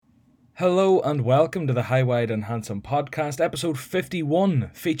Hello and welcome to the High, Wide and Handsome podcast, episode 51,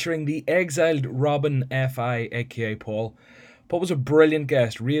 featuring the Exiled Robin FI, aka Paul. Paul was a brilliant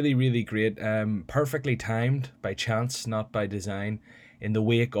guest, really great, perfectly timed by chance, not by design, in the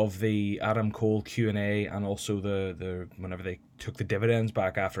wake of the Adam Cole Q&A and also the whenever they took the dividends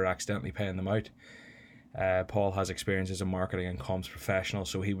back after accidentally paying them out. Paul has experience as a marketing and comms professional,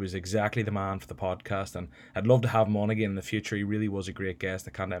 so he was exactly the man for the podcast, and I'd love to have him on again in the future. He really was a great guest.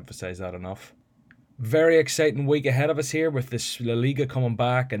 I can't emphasize that enough. Very exciting week ahead of us here with this La Liga coming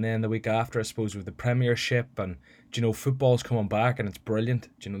back, and then the week after, I suppose, with the Premiership, and football's coming back, and it's brilliant.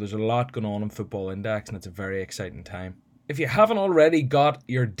 There's a lot going on in Football Index, and it's a very exciting time. If you haven't already got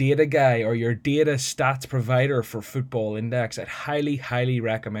your data guy or your data stats provider for Football Index, I'd highly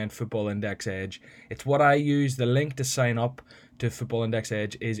recommend Football Index Edge. It's what I use. The link to sign up to Football Index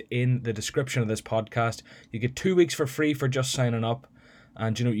Edge is in the description of this podcast. You get 2 weeks for free for just signing up.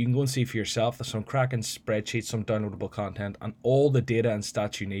 And you can go and see for yourself. There's some cracking spreadsheets, some downloadable content, and all the data and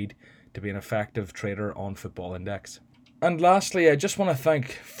stats you need to be an effective trader on Football Index. And lastly, I just want to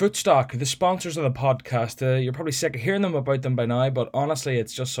thank Footstock, the sponsors of the podcast. You're probably sick of hearing about them by now, but honestly,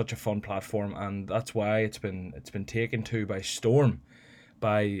 it's just such a fun platform, and that's why it's been taken to by storm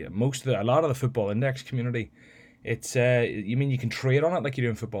by a lot of the Football Index community. It's you can trade on it like you do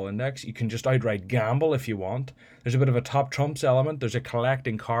in Football Index. You can just outright gamble if you want. There's a bit of a top trumps element. There's a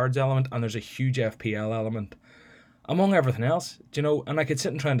collecting cards element, and there's a huge FPL element, among everything else. And I could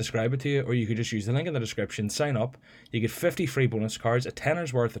sit and try and describe it to you, or you could just use the link in the description, sign up. You get 50 free bonus cards, a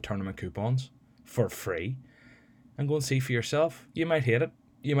tenner's worth of tournament coupons for free, and go and see for yourself. You might hate it,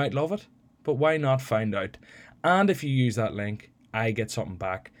 you might love it, but why not find out? And if you use that link, I get something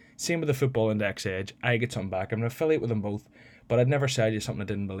back. Same with the Football Index Edge, I get something back. I'm an affiliate with them both, but I'd never sell you something I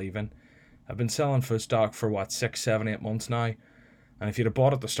didn't believe in. I've been selling Footstock for 6, 7, 8 months now. And if you'd have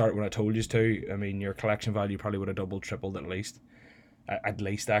bought at the start when I told you to, your collection value probably would have doubled, tripled at least. At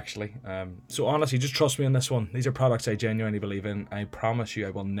least, actually. So honestly, just trust me on this one. These are products I genuinely believe in. I promise you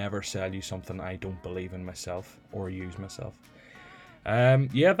I will never sell you something I don't believe in myself or use myself.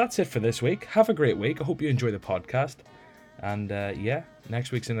 That's it for this week. Have a great week. I hope you enjoy the podcast. And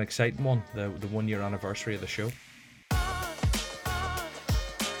next week's an exciting one, the 1 year anniversary of the show.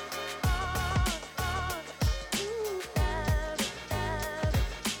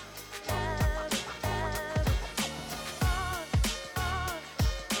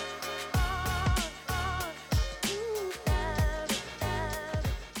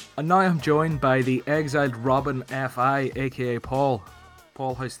 And now I'm joined by the Exiled Robin FI, aka Paul.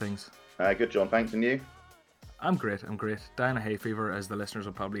 Paul, how's things? Good, John. Thanks, and you? I'm great. Dying of hay fever, as the listeners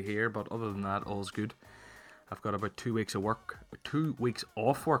will probably hear, but other than that, all's good. I've got about 2 weeks of work, 2 weeks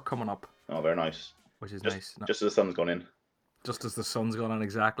off work coming up. Oh, very nice. Which is nice. Just as the sun's gone in. Just as the sun's gone in,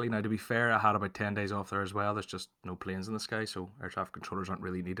 exactly. Now, to be fair, I had about 10 days off there as well. There's just no planes in the sky, so air traffic controllers aren't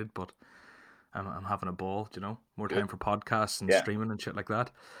really needed, but I'm having a ball, More time for podcasts and streaming and shit like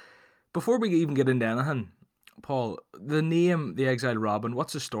that. Before we even get into anything, Paul, the name, the Exiled Robin,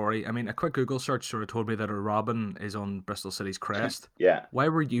 what's the story? A quick Google search sort of told me that a robin is on Bristol City's crest. Yeah. Why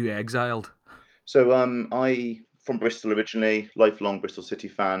were you exiled? So I, from Bristol originally, lifelong Bristol City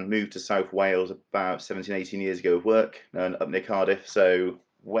fan, moved to South Wales about 17, 18 years ago of work, up near Cardiff. So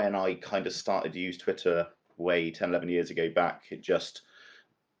when I kind of started to use Twitter 10, 11 years ago back,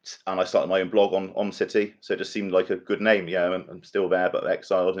 and I started my own blog on City, so it just seemed like a good name. Yeah, I'm still there, but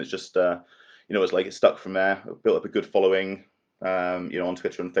exiled, and it's just it's like it stuck from there. I built up a good following, on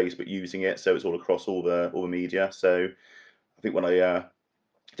Twitter and Facebook using it, so it's all across all the media. So I think when I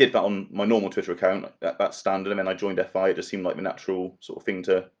did that on my normal Twitter account, that's standard, and then I joined FI. It just seemed like the natural sort of thing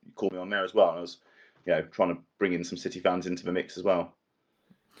to call me on there as well. And I was, trying to bring in some City fans into the mix as well.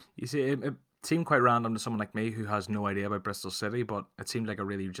 You see, it seemed quite random to someone like me who has no idea about Bristol City, but it seemed like a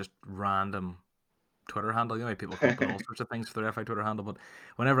really just random Twitter handle. People come up with all sorts of things for their FI Twitter handle, but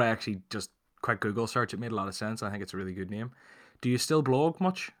whenever I actually just quick Google search, it made a lot of sense. I think it's a really good name. Do you still blog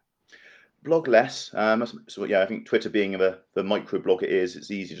much? Blog less. So I think Twitter being the micro blog it is,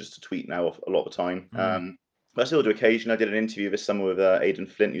 it's easy just to tweet now a lot of the time. But I still do occasionally. I did an interview this summer with Aidan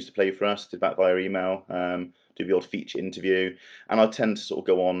Flint, who used to play for us. Did that via email. Do the odd feature interview, and I tend to sort of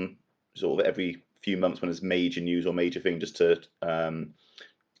go on sort of every few months when there's major news or major thing, just to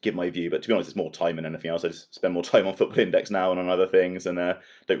give my view. But to be honest, it's more time than anything else. I just spend more time on Football Index now and on other things, and don't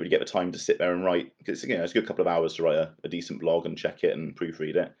really get the time to sit there and write, because it's a good couple of hours to write a decent blog and check it and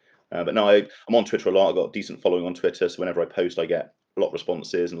proofread it. But no, I'm on Twitter a lot. I've got a decent following on Twitter, so whenever I post, I get a lot of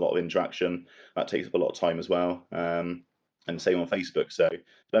responses and a lot of interaction. That takes up a lot of time as well. And same on Facebook. So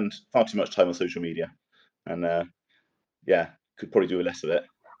spend far too much time on social media, and could probably do less of it.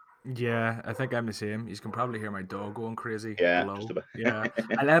 Yeah, I think I'm the same. You can probably hear my dog going crazy Yeah, just below. about. Yeah,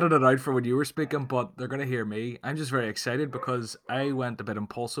 I edited it out for when you were speaking, but they're gonna hear me. I'm just very excited because I went a bit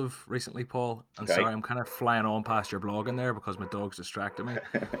impulsive recently, Paul. And Okay. sorry, I'm kind of flying on past your blog in there because my dog's distracted me.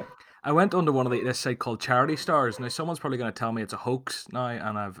 I went onto one of this site called Charity Stars. Now, someone's probably gonna tell me it's a hoax now,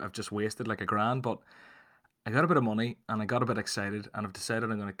 and I've just wasted like $1,000, but I got a bit of money and I got a bit excited, and I've decided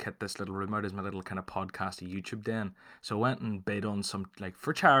I'm going to kit this little room out as my little kind of podcasty YouTube den. So I went and bid on some, like,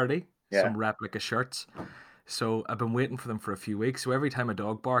 for charity, Yeah. some replica shirts. So I've been waiting for them for a few weeks. So every time a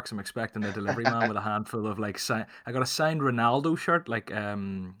dog barks, I'm expecting the delivery man with a handful of like I got a signed Ronaldo shirt, like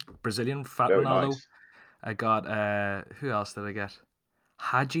Brazilian fat Very Ronaldo. nice. I got who else did I get?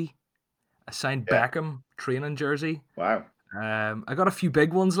 Haji, a signed Yeah. Beckham training jersey. Wow. I got a few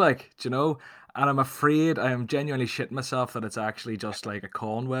big ones, like, do you know, and I'm afraid I am genuinely shitting myself that it's actually just like a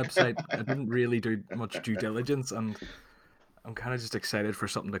con website. I didn't really do much due diligence, and I'm kind of just excited for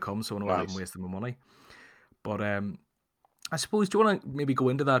something to come, so I know I haven't Nice. wasted my money. But I suppose, do you want to maybe go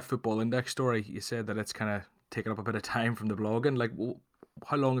into that football index story? You said that it's kind of taken up a bit of time from the blogging. Like,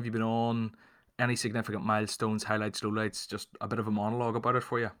 how long have you been on? Any significant milestones, highlights, lowlights? Just a bit of a monologue about it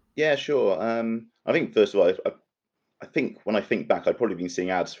for you. Yeah, sure. I think first of all, I think when I think back, I've probably been seeing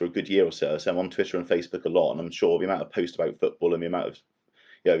ads for a good year or so. So I'm on Twitter and Facebook a lot, and I'm sure the amount of posts about football and the amount of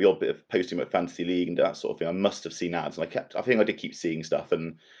the odd bit of posting about fantasy league and that sort of thing, I must have seen ads, and I think I did keep seeing stuff,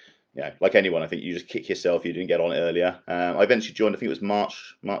 and like anyone, I think you just kick yourself you didn't get on it earlier. I eventually joined. I think it was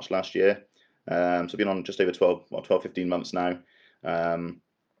March last year. So I've been on just over 12, 15 months now. Um,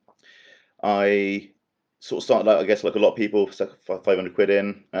 I sort of started out, I guess, like a lot of people, stuck 500 quid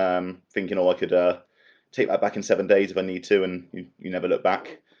in, thinking, oh, I could take that back in 7 days if I need to, and you never look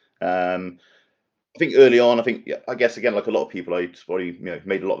back. Um, I think early on, yeah, I guess again, like a lot of people, I probably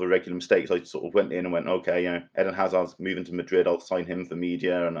made a lot of irregular mistakes. I sort of went in and went, okay, Eden Hazard's moving to Madrid. I'll sign him for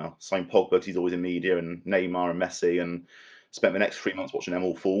media, and I'll sign Pogba 'cause he's always in media, and Neymar and Messi, and spent the next 3 months watching them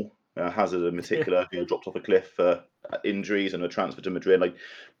all fall. Hazard in particular, dropped off a cliff for injuries and a transfer to Madrid. Like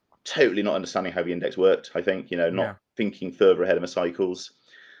totally not understanding how the index worked. I think not Yeah, thinking further ahead of the cycles.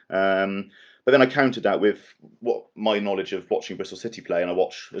 Um, but then I countered that with what my knowledge of watching Bristol City play, and I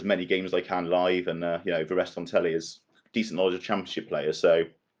watch as many games as I can live, and the rest on telly is decent knowledge of Championship players. So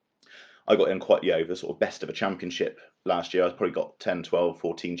I got in quite the sort of best of a Championship last year. I probably got 10, 12,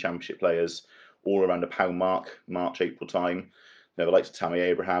 14 Championship players all around the pound mark, March, April time. The likes of Tammy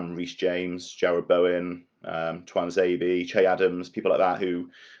Abraham, Reece James, Jared Bowen, Twan Zabi, Che Adams, people like that who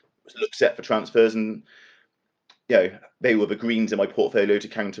look set for transfers, and they were the greens in my portfolio to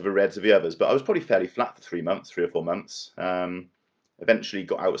counter the reds of the others. But I was probably fairly flat for 3 months, 3 or 4 months. Eventually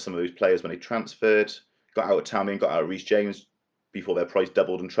got out of some of those players when they transferred, got out of Tammy and got out of Reece James before their price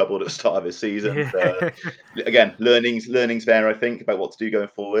doubled and trebled at the start of this season. yeah. So, again, learnings there, I think, about what to do going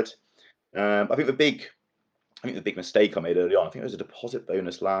forward. I think the big mistake I made early on, I think it was a deposit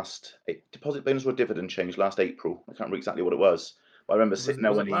bonus or a dividend change last April. I can't remember exactly what it was. But I remember sitting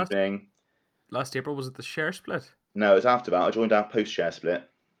there Was one it evening. last April? Was it the share split? No, it was after that. I joined our post share split.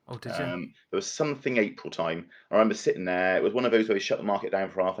 Oh, did you? There was something April time. I remember sitting there. It was one of those where we shut the market down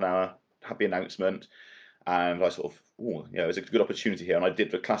for half an hour, had the announcement, and I sort of, it was a good opportunity here. And I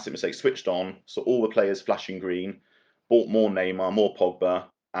did the classic mistake, switched on, saw all the players flashing green, bought more Neymar, more Pogba,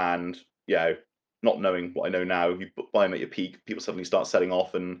 and not knowing what I know now, you buy them at your peak, people suddenly start selling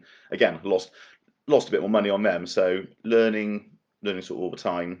off, and again, lost a bit more money on them. So learning sort of all the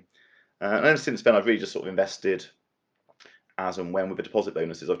time. And then since then, I've really just sort of invested as and when with the deposit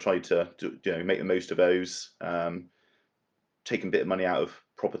bonuses. I've tried to make the most of those, taken a bit of money out of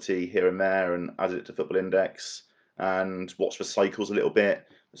property here and there and added it to Football Index, and watched the cycles a little bit.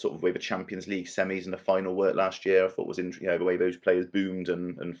 Sort of way the Champions League semis and the final worked last year, I thought was interesting. The way those players boomed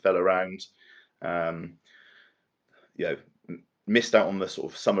and fell around. Um, you know, Missed out on the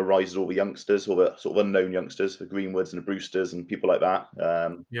sort of summer rises of all the youngsters, or the sort of unknown youngsters, the Greenwoods and the Brewsters and people like that.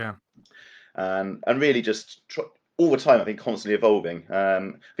 Yeah. And really just all the time, I think, constantly evolving.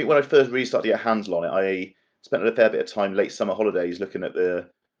 I think when I first really started to get hands on it, I spent a fair bit of time late summer holidays looking at the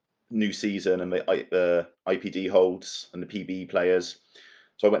new season and the IPD holds and the PB players.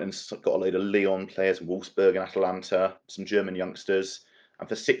 So I went and got a load of Leon players, Wolfsburg and Atalanta, some German youngsters, and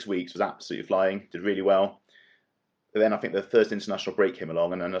for 6 weeks was absolutely flying. Did really well. But then I think the first international break came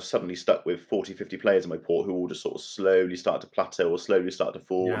along, and then I was suddenly stuck with 40, 50 players in my port who all just sort of slowly started to plateau or slowly started to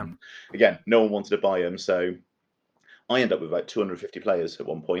fall. Yeah. And again, no one wanted to buy them. So I ended up with about 250 players at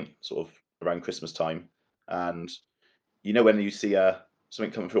one point, sort of around Christmas time. And when you see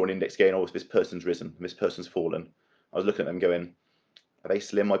something coming through an index gain, oh, this person's risen, this person's fallen. I was looking at them going, are they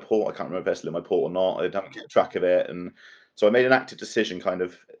still in my port? I can't remember if they're still in my port or not. I haven't kept track of it. And So I made an active decision kind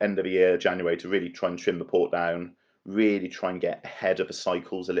of end of the year, January, to really try and trim the port down, really try and get ahead of the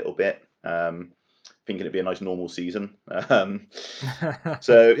cycles a little bit, thinking it'd be a nice normal season.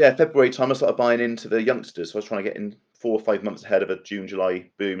 So yeah, February time I started buying into the youngsters. So I was trying to get in 4 or 5 months ahead of a June, July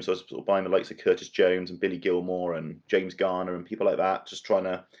boom. So I was sort of buying the likes of Curtis Jones and Billy Gilmore and James Garner and people like that, just trying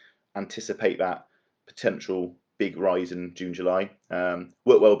to anticipate that potential big rise in June, July.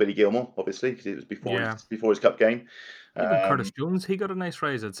 Worked well, Billy Gilmore, obviously, because it was Yeah. before his cup game. Even Curtis Um, Jones, he got a nice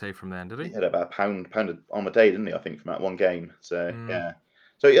rise, I'd say, from then, did he he? had about a pound on a day, didn't he? I think from that one game. So Mm.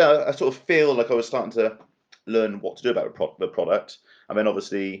 yeah, I sort of feel like I was starting to learn what to do about the product. I mean,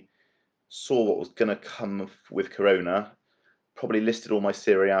 obviously saw what was going to come with Corona. Probably listed all my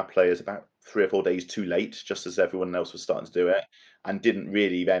Serie A players about 3 or 4 days too late, just as everyone else was starting to do it, and didn't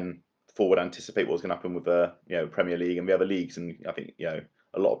really then forward anticipate what was going to happen with the Premier League and the other leagues. And I think a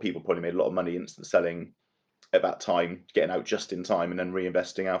lot of people probably made a lot of money instant selling at that time, getting out just in time and then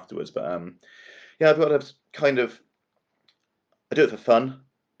reinvesting afterwards. But yeah, I've got to kind of I do it for fun,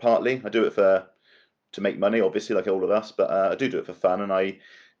 partly. I do it for to make money, obviously, like all of us. But I do it for fun,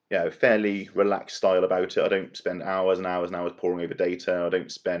 and fairly relaxed style about it. I don't spend hours and hours and hours poring over data. I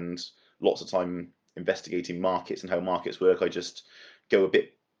don't spend lots of time investigating markets and how markets work. I just go a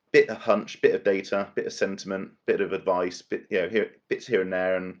bit of hunch, bit of data, bit of sentiment, bit of advice, bits here and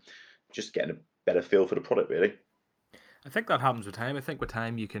there, and just getting a better feel for the product, really. I think that happens with time. I think with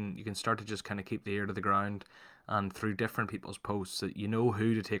time you can start to just kind of keep the ear to the ground, and through different people's posts, that you know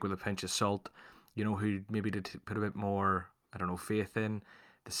who to take with a pinch of salt, you know who maybe to put a bit more, I don't know, faith in,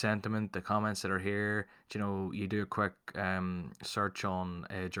 the sentiment, the comments that are here. You do a quick search on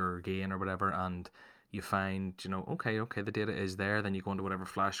Edge or Gain or whatever, and you find, okay, the data is there. Then you go into whatever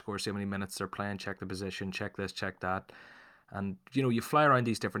flash score, see how many minutes they're playing, check the position, check this, check that. And you fly around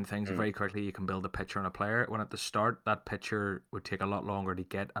these different things, and Mm. very quickly you can build a picture on a player. When at the start that picture would take a lot longer to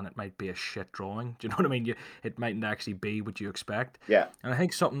get, and it might be a shit drawing. Do you know what I mean? It mightn't actually be what you expect. Yeah. And I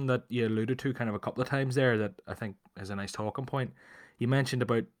think something that you alluded to kind of a couple of times there that I think is a nice talking point. You mentioned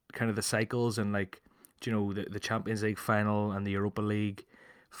about kind of the cycles and like the Champions League final and the Europa League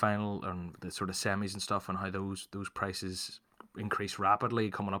final and the sort of semis and stuff, and how those prices increase rapidly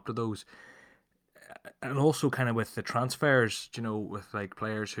coming up to those. And also kind of with the transfers, with like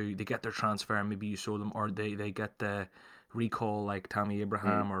players who they get their transfer and maybe you sold them, or they get the recall like Tammy Mm.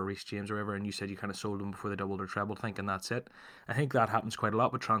 Abraham or Reece James or whatever, and you said you kind of sold them before they doubled or trebled, thinking that's it. I think that happens quite a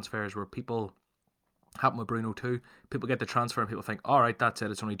lot with transfers where people happen with Bruno too. People get the transfer and people think, all right, that's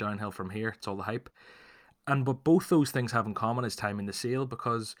it. It's only downhill from here. It's all the hype. And but both those things have in common is timing the sale,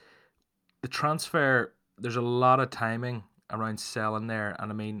 because the transfer, there's a lot of timing around selling there, and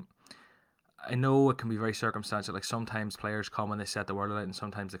I mean I know it can be very circumstantial. Like sometimes players come when they set the world alight, and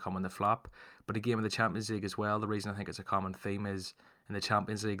sometimes they come when they flop. But again, with the Champions League as well, the reason I think it's a common theme is in the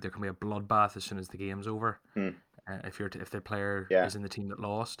Champions League there can be a bloodbath as soon as the game's over. Mm. If the player Yeah. is in the team that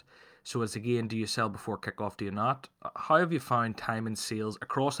lost, so it's again, do you sell before kickoff? Do you not? How have you found time and sales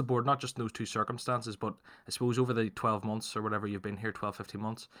across the board, not just in those two circumstances, but I suppose over the 12 months or whatever you've been here, 12, 15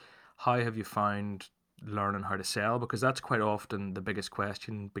 months? How have you found learning how to sell? Because that's quite often the biggest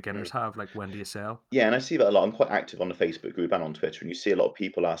question Mm. beginners have. Like, when do you sell? Yeah, and I see that a lot. I'm quite active on the Facebook group and on Twitter, and you see a lot of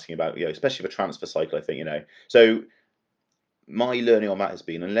people asking about, especially the transfer cycle, I think. So my learning on that has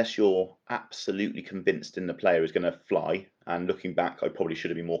been, unless you're absolutely convinced in the player is going to fly, and looking back, I probably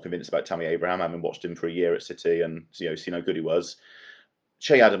should have been more convinced about Tammy Abraham, having watched him for a year at City and seen how good he was.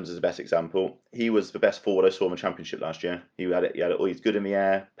 Che Adams is the best example. He was the best forward I saw in the Championship last year. He had it. He's good in the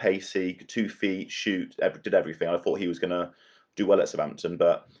air, pacey, 2 feet, shoot, did everything. I thought he was going to do well at Southampton,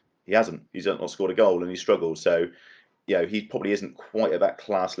 but he hasn't. He's not scored a goal and he struggled. So he probably isn't quite at that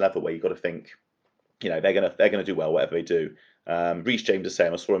class level where you've got to think, they're gonna do well whatever they do. Reece James is the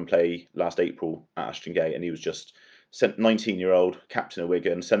same. I saw him play last April at Ashton Gate, and he was just 19-year-old captain of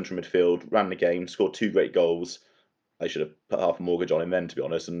Wigan, central midfield, ran the game, scored 2 great goals. I should have put half a mortgage on him then, to be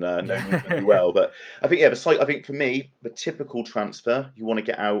honest, and known he was going to do Yeah. well. But I think, the site. I think for me, the typical transfer, you want to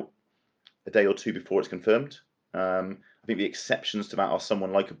get out a day or two before it's confirmed. I think the exceptions to that are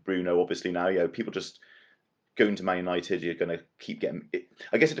someone like a Bruno. Obviously now, people just going to Man United. You're going to keep getting.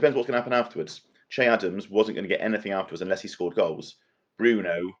 I guess it depends what's going to happen afterwards. Che Adams wasn't going to get anything afterwards unless he scored goals.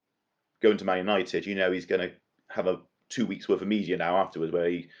 Bruno going to Man United, he's going to have a 2 weeks worth of media now afterwards, where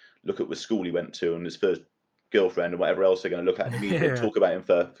he look at the school he went to and his first girlfriend and whatever else they're going to look at in the media and Yeah. talk about him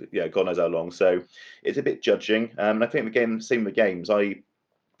for God knows how long. So it's a bit judging. And I think same with the games.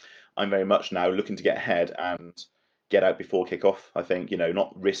 I'm very much now looking to get ahead and get out before kickoff. I think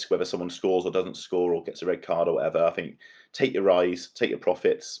not risk whether someone scores or doesn't score or gets a red card or whatever. I think take your rise, take your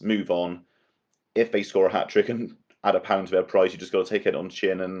profits, move on. If they score a hat trick, and add a pound to their price. You just got to take it on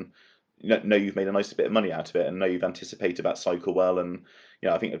chin and know you've made a nice bit of money out of it, and know you've anticipated that cycle well. And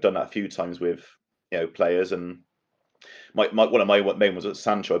I think I've done that a few times with players. And one of my main ones at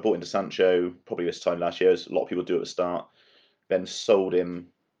Sancho. I bought into Sancho probably this time last year, as a lot of people do at the start. Then sold him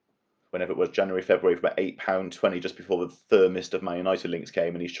whenever it was, January, February, for about £8.20, just before the thermist of Man United links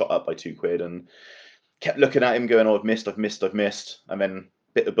came, and he shot up by £2, and kept looking at him going, "Oh, I've missed," and then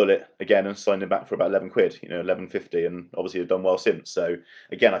bit the bullet again and signed him back for about £11, 11.50, and obviously have done well since. So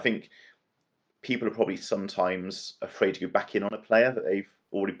again, I think people are probably sometimes afraid to go back in on a player that they've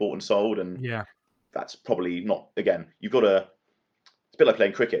already bought and sold, and Yeah. that's probably not. Again, you've got to. It's a bit like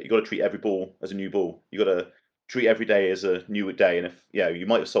playing cricket. You've got to treat every ball as a new ball. You've got to treat every day as a new day. And if you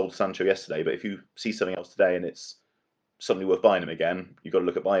might have sold Sancho yesterday, but if you see something else today and it's suddenly worth buying him again, you've got to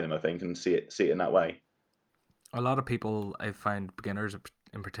look at buying him, I think, and see it in that way. A lot of people, I find, beginners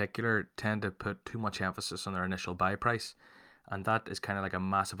in particular, tend to put too much emphasis on their initial buy price, and that is kind of like a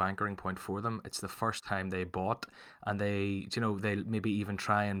massive anchoring point for them. It's the first time they bought, and they maybe even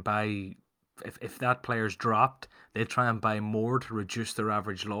try and buy. If that player's dropped, they try and buy more to reduce their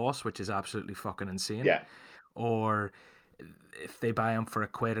average loss, which is absolutely fucking insane. Yeah, Or if they buy him for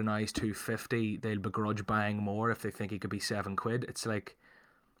 £1 and now he's 2.50, they'll begrudge buying more if they think he could be £7. It's like,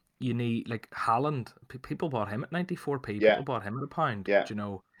 you need, like Haaland. People bought him at 94p. yeah, People bought him at £1. yeah,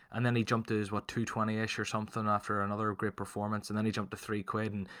 And then he jumped to his 220 ish or something after another great performance, and then he jumped to £3.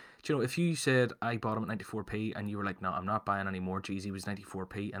 And if you said I bought him at 94p and you were like, no, I'm not buying anymore. Geez, he was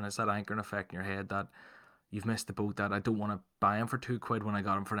 94p, and it's that anchoring effect in your head that you've missed the boat. That I don't want to buy him for £2 when I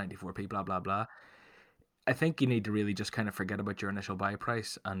got him for 94p. Blah blah blah. I think you need to really just kind of forget about your initial buy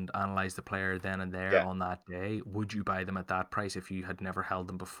price and analyze the player then and there yeah, on that day. Would you buy them at that price if you had never held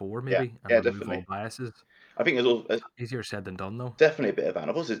them before, yeah, maybe, and yeah, remove all definitely. biases? I think there's Easier said than done, though. definitely a bit of that.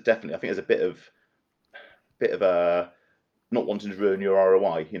 And also, definitely, I think there's a bit of a not wanting to ruin your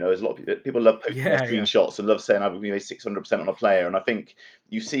ROI. There's a lot of people love posting their Yeah, yeah, screenshots and love saying I've made 600% on a player. And I think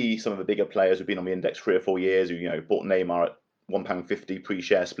you see some of the bigger players who've been on the index 3 or 4 years who bought Neymar at £1.50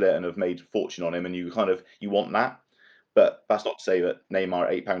 pre-share split and have made a fortune on him, and you want that. But that's not to say that Neymar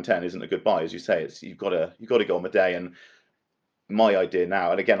at £8.10 isn't a good buy, as you say. It's you've got to go on the day. And my idea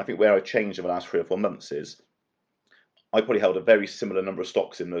now, and again, I think where I've changed in the last 3 or 4 months is I probably held a very similar number of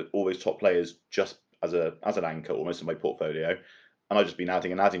stocks in all those top players just as an anchor almost in my portfolio, and I've just been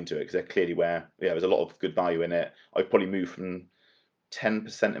adding and adding to it because they're clearly where there's a lot of good value in it. I've probably moved from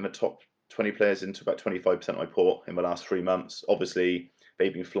 10% in the top 20 players into about 25% of my port in the last 3 months. Obviously,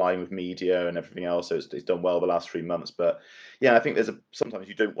 they've been flying with media and everything else, so it's done well the last 3 months. But I think sometimes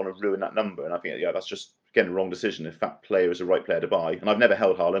you don't want to ruin that number, and I think that's just again the wrong decision if that player is the right player to buy. And I've never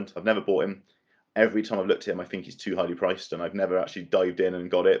held Haaland. I've never bought him. Every time I've looked at him, I think he's too highly priced, and I've never actually dived in and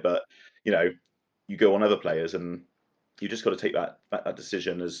got it. But you know, you go on other players, and you just got to take that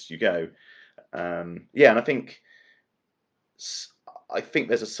decision as you go. And I think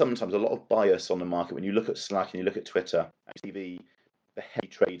there's sometimes a lot of bias on the market when you look at Slack and you look at Twitter. And you see the heavy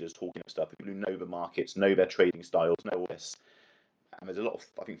traders talking stuff, the people who know the markets, know their trading styles, know all this, and there's a lot of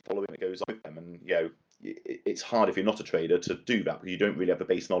following that goes on with them. And it's hard if you're not a trader to do that because you don't really have the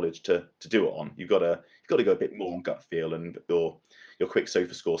base knowledge to do it on. You've got to go a bit more on gut feel and your quick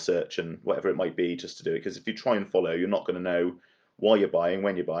sofa score search and whatever it might be just to do it. Because if you try and follow, you're not going to know why you're buying,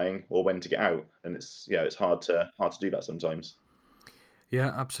 when you're buying, or when to get out. And it's hard to do that sometimes.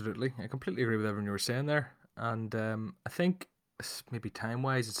 yeah, absolutely. I completely agree with everything you were saying there, and I think maybe time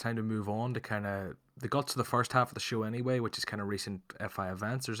wise, it's time to move on to kind of the guts of the first half of the show anyway, which is kind of recent FI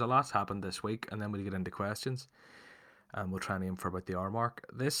events. There's a lot happened this week, and then we'll get into questions, and we'll try and aim for about the hour mark.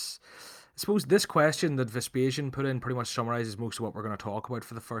 I suppose this question that Vespasian put in pretty much summarizes most of what we're going to talk about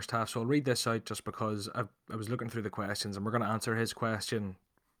for the first half. So I'll read this out just because I was looking through the questions and we're going to answer his question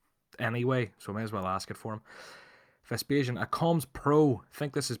anyway, so I may as well ask it for him. Vespasian, a comms pro,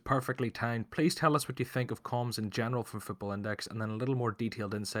 think this is perfectly timed. Please tell us what you think of comms in general from Football Index, and then a little more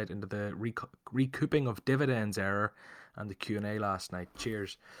detailed insight into the recouping of dividends error and the Q&A last night.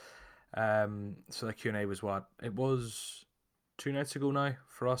 Cheers. So the Q&A was what? It was 2 nights ago now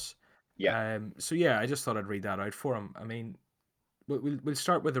for us. Yeah. So yeah, I just thought I'd read that out for him. I mean, we'll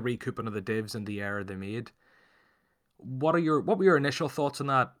start with the recouping of the divs and the error they made. What were your initial thoughts on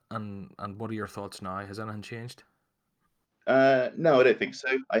that, and what are your thoughts now? Has anything changed? No, I don't think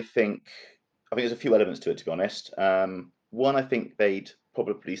so. I think there's a few elements to it, to be honest. One, I think they'd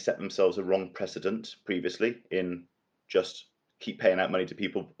probably set themselves a wrong precedent previously in just keep paying out money to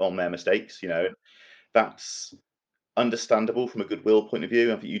people on their mistakes. That's understandable from a goodwill point of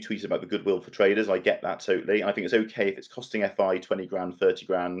view. I think you tweeted about the goodwill for traders. I get that totally. I think it's okay if it's costing FI 20 grand, 30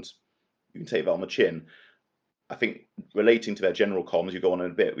 grand. You can take that on the chin. I think relating to their general comms, you go on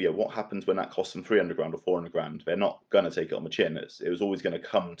in a bit. What happens when that costs them 300 grand or 400 grand? They're not going to take it on the chin. It was always going to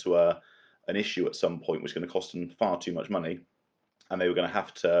come to an issue at some point, which is going to cost them far too much money, and they were going to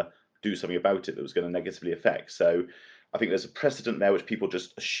have to do something about it that was going to negatively affect. So I think there's a precedent there which people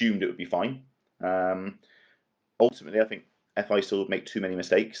just assumed it would be fine. Ultimately, I think FI still make too many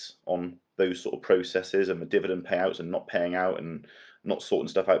mistakes on those sort of processes and the dividend payouts and not paying out and not sorting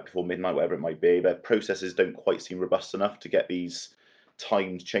stuff out before midnight, whatever it might be. Their processes don't quite seem robust enough to get these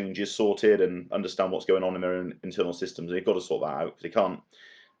timed changes sorted and understand what's going on in their own internal systems. And they've got to sort that out because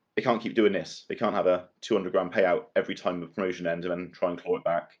they can't keep doing this. They can't have a 200 grand payout every time the promotion ends and then try and claw it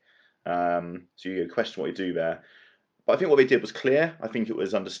back. So you question what you do there. But I think what they did was clear. I think it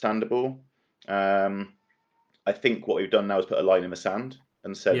was understandable. I think what we've done now is put a line in the sand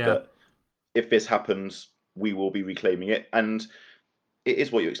and said that if this happens, we will be reclaiming it. And it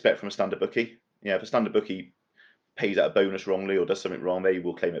is what you expect from a standard bookie. If a standard bookie pays out a bonus wrongly or does something wrong, they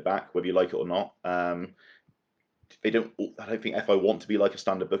will claim it back, whether you like it or not. I don't think FI want to be like a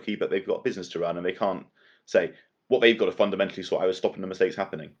standard bookie, but they've got a business to run and they can't say what they've got to fundamentally sort out is stopping the mistakes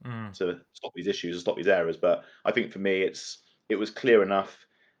happening to stop these issues and stop these errors. But I think for me, it was clear enough.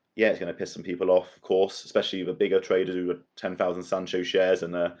 Yeah, it's going to piss some people off, of course, especially the bigger traders who are 10,000 Sancho shares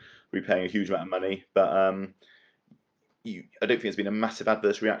and are repaying a huge amount of money. But I don't think there's been a massive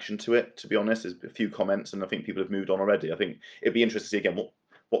adverse reaction to it, to be honest. There's a few comments, and I think people have moved on already. I think it'd be interesting to see again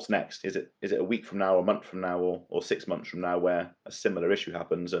what's next. Is it a week from now, or a month from now, or 6 months from now, where a similar issue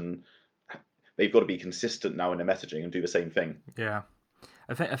happens, and they've got to be consistent now in their messaging and do the same thing. Yeah.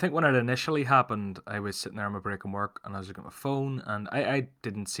 I think when it initially happened, I was sitting there on my break from work and I was looking at my phone and I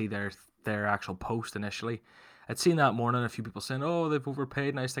didn't see their actual post initially. I'd seen that morning a few people saying, "Oh, they've overpaid,"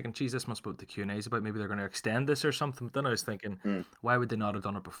 and I was thinking, "Geez, this must be what the Q&A's about. Maybe they're going to extend this or something." But then I was thinking, why would they not have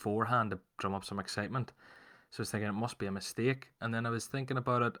done it beforehand to drum up some excitement? So I was thinking it must be a mistake. And then I was thinking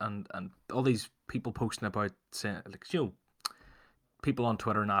about it and all these people posting about saying, like, people on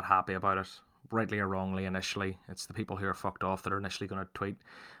Twitter not happy about it, rightly or wrongly initially. It's the people who are fucked off that are initially going to tweet.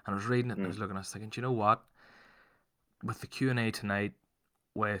 And I was reading it and I was looking, I was thinking, do you know what? With the Q&A tonight,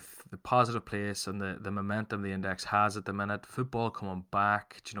 with the positive place and the momentum the index has at the minute, football coming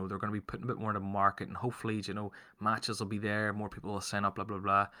back, they're going to be putting a bit more in the market and hopefully, matches will be there, more people will sign up, blah, blah,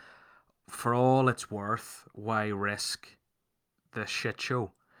 blah. For all it's worth, why risk the shit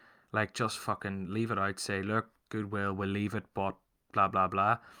show? Like, just fucking leave it out, say, look, goodwill, we'll leave it, but blah, blah,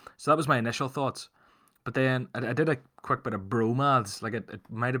 blah. So that was my initial thoughts. But then I did a quick bit of bromads. Like, it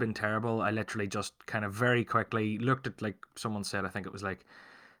might have been terrible. I literally just kind of very quickly looked at, like someone said, I think it was like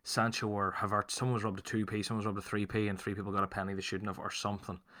Sancho or Havertz. Someone was rubbed a 2p, someone was rubbed a 3p, and 3 people got a penny they shouldn't have, or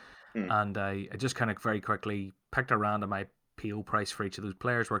something. And I just kind of very quickly picked a random IPO price for each of those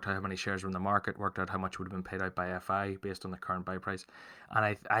players, worked out how many shares were in the market, worked out how much would have been paid out by FI based on the current buy price.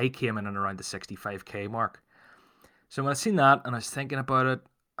 And I came in and around the 65k mark. So when I seen that and I was thinking about it,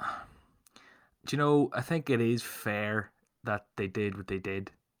 I think it is fair that they did what they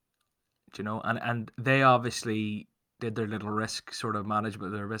did. And they obviously did their little risk sort of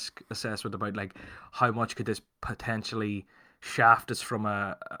management, their risk assessment about like how much could this potentially shaft us from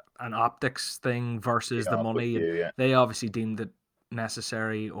an optics thing versus the money. They obviously deemed it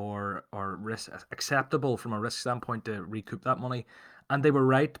necessary or risk acceptable from a risk standpoint to recoup that money, and they were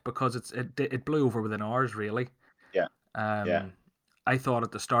right because it blew over within hours really. Yeah. I thought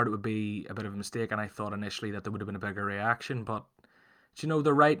at the start it would be a bit of a mistake, and I thought initially that there would have been a bigger reaction, but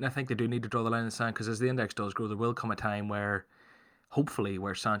they're right, and I think they do need to draw the line in the sand because as the index does grow, there will come a time where hopefully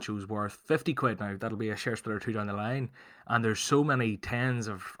where Sancho's worth 50 quid now. That'll be a share split or two down the line, and there's so many tens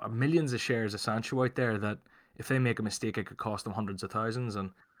of millions of shares of Sancho out there that if they make a mistake it could cost them hundreds of thousands. And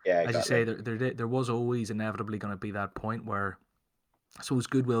as you say, there was always inevitably going to be that point where I suppose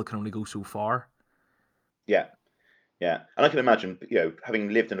goodwill can only go so far. Yeah, and I can imagine, having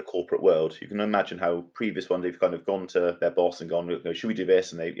lived in a corporate world, you can imagine how previous one they've kind of gone to their boss and gone, should we do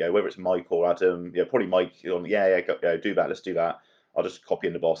this? And they, whether it's Mike or Adam, probably Mike, do that, let's do that. I'll just copy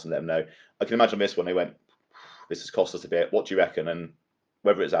in the boss and let them know. I can imagine this one, they went, this has cost us a bit. What do you reckon? And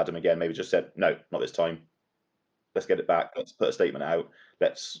whether it's Adam again, maybe just said, no, not this time. Let's get it back. Let's put a statement out.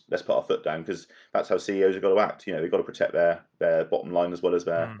 Let's put our foot down because that's how CEOs have got to act. They've got to protect their bottom line as well as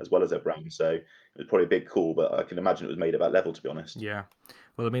their brand. So it was probably a big call, but I can imagine it was made at that level, to be honest. Yeah,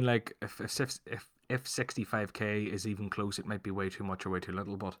 well, I mean, like if 65k is even close, it might be way too much or way too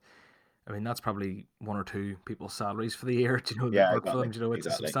little. But I mean, that's probably one or two people's salaries for the year. That work for them. It's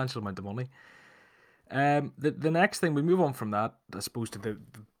a substantial amount of money. The next thing we move on from that, I suppose, to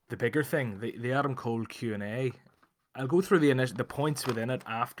the bigger thing, the Adam Cole Q&A. I'll go through the points within it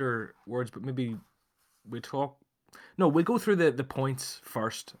afterwards, but maybe we talk No, we'll go through the points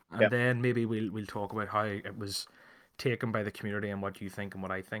first, Yeah, and then maybe we'll talk about how it was taken by the community and what you think and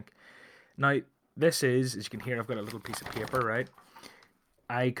what I think. Now, this is, as you can hear, I've got a little piece of paper, right?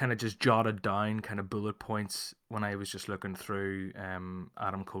 I kind of just jotted down kind of bullet points when I was just looking through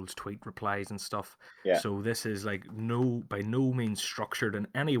Adam Cole's tweet replies and stuff. yeah. So this is like by no means structured in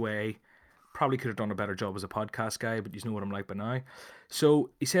any way. Probably could have done a better job as a podcast guy, but you know what I'm like by now.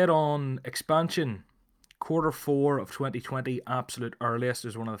 So he said on expansion, Q4 of 2020, absolute earliest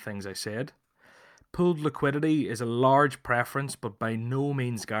is one of the things I said. Pooled liquidity is a large preference, but by no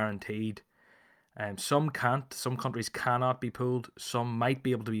means guaranteed. Some can't, some countries cannot be pooled, some might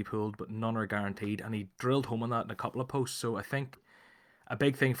be able to be pooled, but none are guaranteed. And he drilled home on that in a couple of posts. So I think a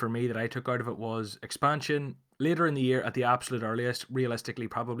big thing for me that I took out of it was expansion later in the year at the absolute earliest, realistically,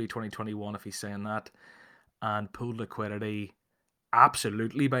 probably 2021 if he's saying that, and pooled liquidity,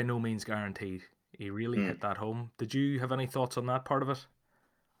 absolutely by no means guaranteed. He really Mm. hit that home. Did you have any thoughts on that part of it?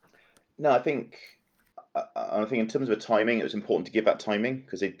 No, I think in terms of the timing, it was important to give that timing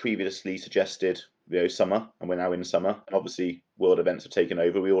because they previously suggested summer, and we're now in summer, and obviously world events have taken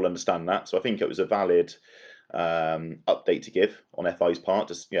over. We all understand that, so I think it was a valid update to give on FI's part.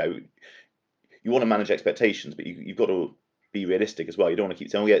 Just you want to manage expectations, but you've got to be realistic as well. You don't want to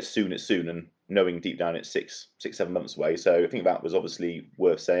keep saying, "Oh yeah, it's soon," and knowing deep down it's 7 months away. So I think that was obviously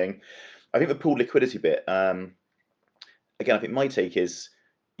worth saying. I think the pool liquidity bit. Again, I think my take is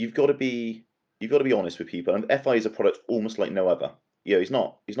you've got to be you've got to be honest with people. And FI is a product almost like no other. He's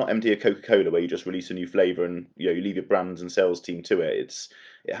not MD of Coca-Cola where you just release a new flavor and you leave your brands and sales team to it.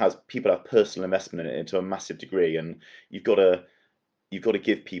 It has people have personal investment in it to a massive degree, and you've got to you've got to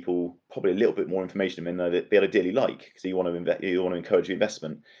give people probably a little bit more information than they ideally like because you want to encourage the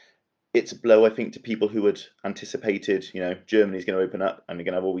investment. It's a blow, I think, to people who had anticipated, Germany's going to open up and they're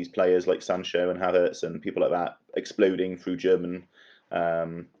going to have all these players like Sancho and Havertz and people like that exploding through German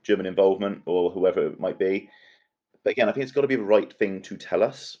involvement or whoever it might be. But again, I think it's got to be the right thing to tell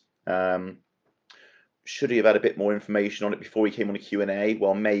us. Um, should he have had a bit more information on it before he came on a Q&A?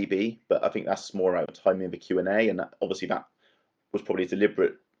 Well, maybe, but I think that's more about the timing of the Q&A, and obviously that was probably a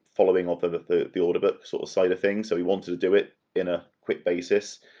deliberate following of the order book sort of side of things. So he wanted to do it in a quick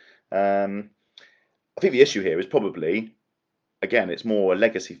basis. Um, I think the issue here is probably, again, it's more a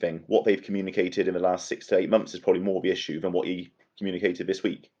legacy thing. What they've communicated in the last 6 to 8 months is probably more the issue than what he communicated this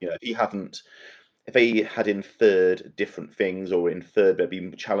week. If they had inferred different things or inferred there'd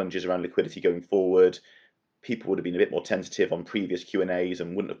been challenges around liquidity going forward, people would have been a bit more tentative on previous Q&As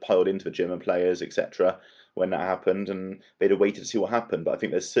and wouldn't have piled into the German players, etc. when that happened, and they'd have waited to see what happened. But I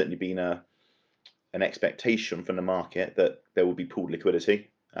think there's certainly been an expectation from the market that there will be pooled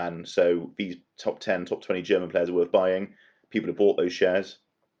liquidity. And so these top 10, top 20 German players are worth buying. People have bought those shares,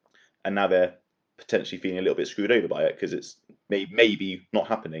 and now they're potentially feeling a little bit screwed over by it because it's maybe not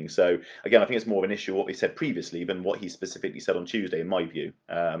happening. So again, I think it's more of an issue of what they said previously than what he specifically said on Tuesday, in my view.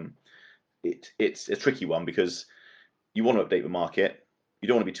 It's a tricky one because you want to update the market. You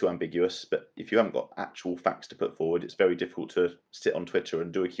don't want to be too ambiguous, but if you haven't got actual facts to put forward, it's very difficult to sit on Twitter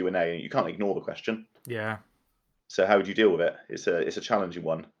and do a Q&A, and you can't ignore the question. Yeah. So how do you deal with it? It's a challenging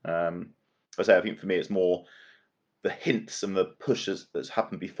one. I think for me, it's more the hints and the pushes that's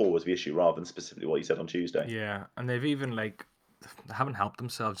happened before was the issue, rather than specifically what you said on Tuesday. Yeah. And they've even like they haven't helped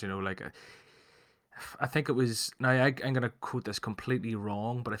themselves, like I think it was now I'm gonna quote this completely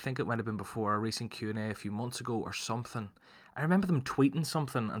wrong, but I think it might have been before a recent Q&A a few months ago or something. I remember them tweeting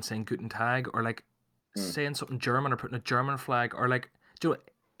something and saying Guten Tag or like Mm. saying something German or putting a German flag or like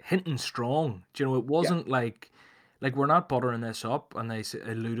hinting strong. It Yeah, wasn't like we're not buttering this up, and they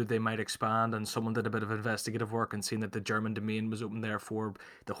alluded they might expand, and someone did a bit of investigative work and seen that the German domain was open there for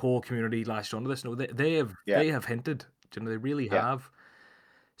the whole community latched onto this. No, yeah, they have hinted. They really yeah, have.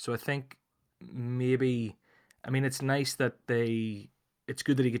 So I think maybe, I mean, it's nice that it's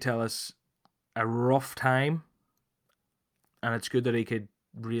good that he could tell us a rough time, and it's good that he could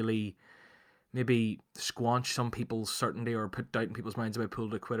really maybe squanch some people's certainty or put doubt in people's minds about pool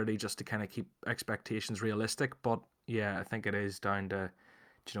liquidity just to kind of keep expectations realistic. But yeah, I think it is down to,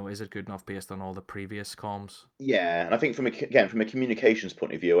 is it good enough based on all the previous comms? yeah. And I think from a communications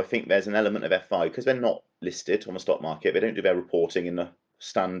point of view, I think there's an element of FI because they're not listed on the stock market. They don't do their reporting in the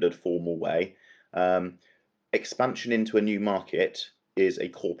standard formal way. Um, Expansion into a new market is a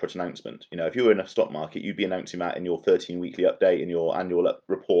corporate announcement. If you were in a stock market, you'd be announcing that in your 13 weekly update, in your annual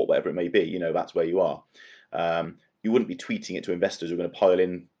report, whatever it may be. That's where you are. You wouldn't be tweeting it to investors who are going to pile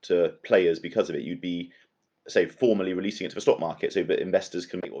in to players because of it. You'd be, say, formally releasing it to the stock market so that investors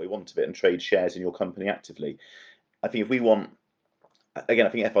can make what they want of it and trade shares in your company actively. I think if we want, again, I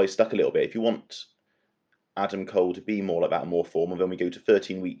think FI is stuck a little bit. If you want Adam Cole to be more like that, more formal. Then we go to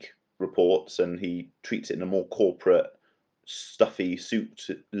 13-week reports, and he treats it in a more corporate, stuffy,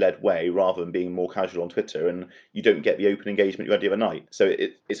 suit-led way rather than being more casual on Twitter. And you don't get the open engagement you had the other night. So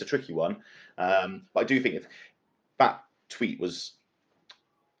it's a tricky one. But I do think if that tweet was,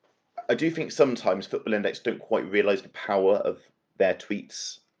 I do think sometimes Football Index don't quite realise the power of their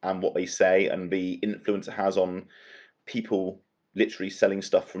tweets and what they say and the influence it has on people literally selling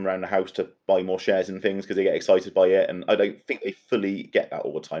stuff from around the house to buy more shares and things because they get excited by it. And I don't think they fully get that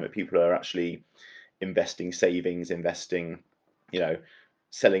all the time. That people are actually investing savings, investing, you know,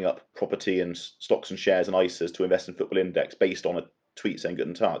 selling up property and stocks and shares and ISAs to invest in Football Index based on a tweet saying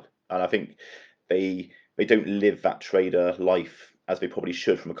 "Guten Tag." And I think they don't live that trader life as they probably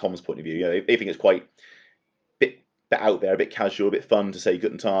should from a comms point of view. You know, they think it's quite bit out there, a bit casual, a bit fun to say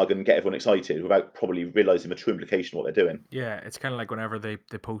 "Guten Tag" and get everyone excited without probably realizing the true implication of what they're doing. Yeah, it's kind of like whenever they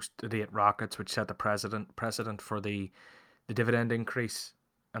post the 8 rockets, which set the precedent for the dividend increase,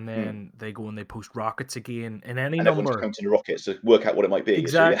 and Mm. then they go and they post rockets again in any And everyone's number. counting the rockets to work out what it might be. So yeah,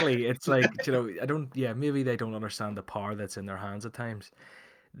 Exactly. It's like, I don't, yeah, maybe they don't understand the power that's in their hands at times.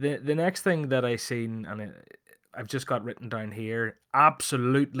 The next thing that I seen, and I've just got written down here,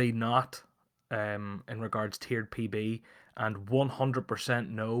 absolutely not, in regards tiered PB, and 100%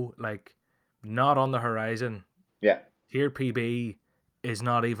 no, like, not on the horizon. yeah, Tiered PB is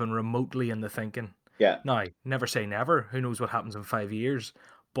not even remotely in the thinking. yeah. Now, never say never. Who knows what happens in 5 years?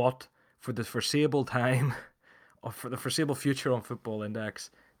 But for the foreseeable time, or for the foreseeable future on Football Index,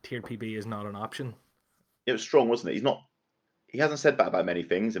 tiered PB is not an option. It was strong, wasn't it? He's not. He hasn't said that about many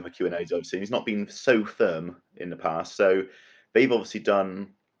things in the Q and A's I've seen. He's not been so firm in the past. So they've obviously done,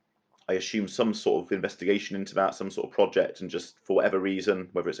 I assume, some sort of investigation into that, some sort of project, and just for whatever reason,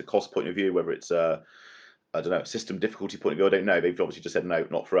 whether it's a cost point of view, whether it's a, I don't know, system difficulty point of view, I don't know. They've obviously just said no,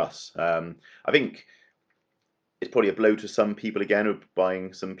 not for us. I think it's probably a blow to some people again who are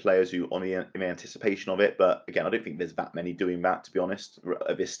buying some players who on in anticipation of it. But again, I don't think there's that many doing that, to be honest,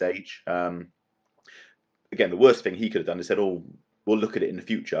 at this stage. Again, the worst thing he could have done is said, "Oh, we'll look at it in the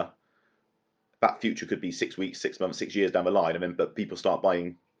future." That future could be 6 weeks, 6 months, 6 years down the line. I mean, but people start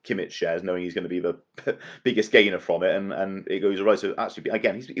buying Kimmich shares, knowing he's going to be the biggest gainer from it, and it goes right. So actually,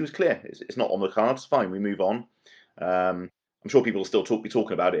 again, he was clear. It's not on the cards. Fine, we move on. I'm sure people will still be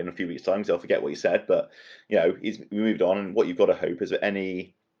talking about it in a few weeks' time because they'll forget what he said. But we moved on, and what you've got to hope is that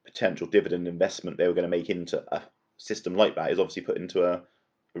any potential dividend investment they were going to make into a system like that is obviously put into a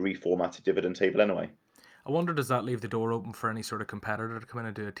reformatted dividend table anyway. I wonder, does that leave the door open for any sort of competitor to come in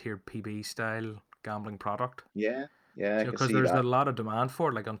and do a tiered PB style gambling product? Yeah, yeah, I can Because see there's a that. lot of demand for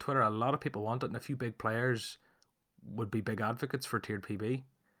it. Like on Twitter, a lot of people want it, and a few big players would be big advocates for tiered PB.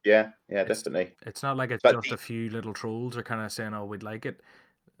 Yeah, yeah, It's definitely. it's not like it's But just a few little trolls are kind of saying, "Oh, we'd like it."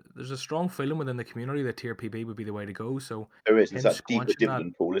 There's a strong feeling within the community that tier PB would be the way to go. So there is. It's him that deeper squanching that,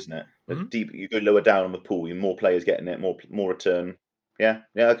 dividend pool, isn't it? The mhm. deeper you go lower down on the pool, you more players getting it, more return. Yeah,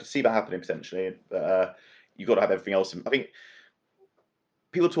 yeah, I could see that happening potentially. But you've got to have everything else. I think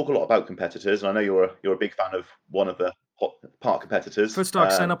people talk a lot about competitors, and I know you're a big fan of one of the hot part competitors.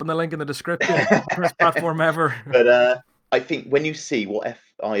 Footstock, sign up in the link in the description. Best platform ever. But I think when you see what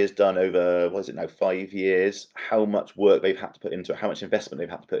FI has done over, what is it now, 5 years, how much work they've had to put into it, how much investment they've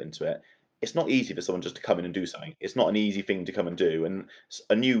had to put into it, it's not easy for someone just to come in and do something. It's not an easy thing to come and do. And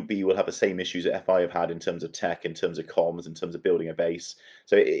a newbie will have the same issues that FI have had in terms of tech, in terms of comms, in terms of building a base.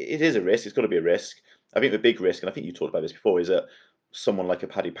 So it is a risk. It's got to be a risk. I think the big risk, and I think you talked about this before, is that someone like a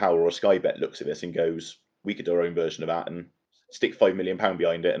Paddy Power or a Sky Bet looks at this and goes, we could do our own version of that and stick £5 million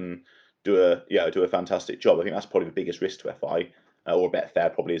behind it and do a fantastic job. I think that's probably the biggest risk to FI, or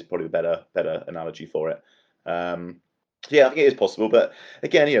Betfair probably is probably the better analogy for it. Yeah, I think it is possible, but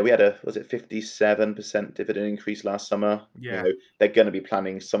again, we had a was it 57% dividend increase last summer. Yeah, They're going to be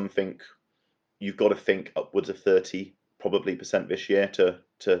planning something. You've got to think upwards of 30 probably percent this year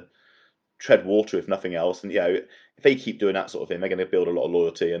to tread water if nothing else. And if they keep doing that sort of thing, they're going to build a lot of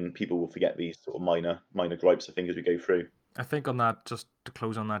loyalty, and people will forget these sort of minor gripes I think as we go through. I think on that, just to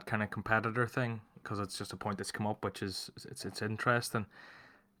close on that kind of competitor thing, because it's just a point that's come up, which is it's interesting.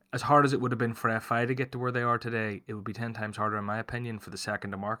 As hard as it would have been for FI to get to where they are today, it would be 10 times harder, in my opinion, for the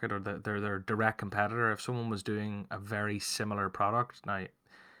second to market or their direct competitor. If someone was doing a very similar product, now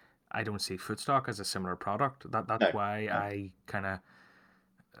I don't see Footstock as a similar product. That's No, why no. I kind of,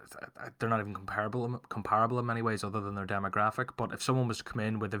 they're not even comparable in many ways other than their demographic. But if someone was to come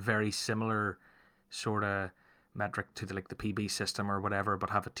in with a very similar sort of metric to the PB system or whatever,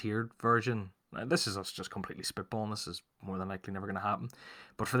 but have a tiered version, this is us just completely spitballing. This is more than likely never going to happen.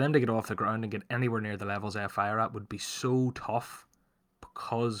 But for them to get off the ground and get anywhere near the levels FI are at would be so tough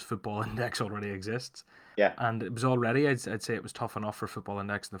because Football Index already exists. Yeah. and it was already, I'd say it was tough enough for Football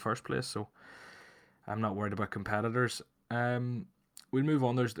Index in the first place. So I'm not worried about competitors. Um, we'll move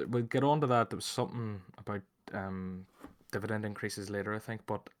on. We'll get on to that. There was something about dividend increases later, I think.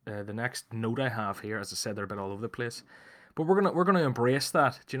 But the next note I have here, as I said, they're a bit all over the place. But we're gonna embrace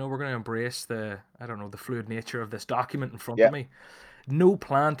that. Do you know, we're gonna embrace the, I don't know, the fluid nature of this document in front of Yeah. me. No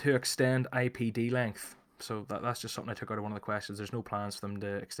plan to extend IPD length. So that's just something I took out of one of the questions. There's no plans for them to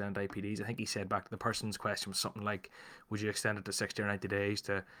extend IPDs. I think he said back to the person's question was something like, "Would you extend it to 60 or 90 days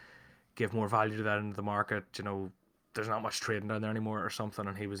to give more value to that into the market? You know, there's not much trading down there anymore or something."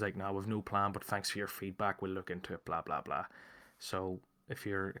 And he was like, "No, we've no plan, but thanks for your feedback. We'll look into it." Blah blah blah. So if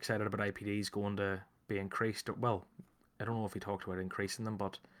you're excited about IPDs going to be increased, well, I don't know if he talked about increasing them,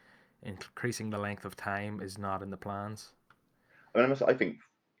 but increasing the length of time is not in the plans. I think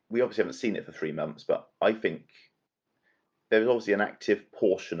we obviously haven't seen it for 3 months, but I think there's obviously an active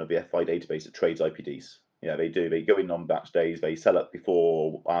portion of the FI database that trades IPDs. Yeah, they do. They go in on batch days, they sell up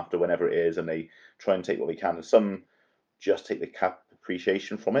before or after, whenever it is, and they try and take what they can. And some just take the cap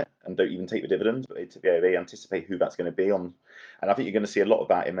appreciation from it and don't even take the dividends, but they anticipate who that's going to be on. And I think you're going to see a lot of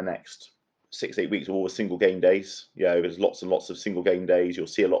that in the next 6, 8 weeks of all the single game days. There's lots and lots of single game days. You'll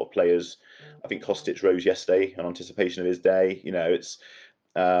see a lot of players. I think Kostic rose yesterday in anticipation of his day. It's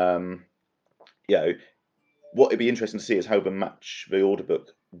um, you know, what it'd be interesting to see is how the order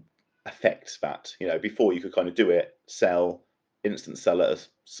book affects that. Before you could kind of do it, sell, instant sell at a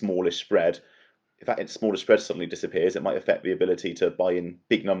smallish spread. If that smaller spread suddenly disappears, it might affect the ability to buy in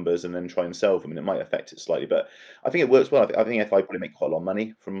big numbers and then try and sell them, and it might affect it slightly. But I think it works well. I think FI probably make quite a lot of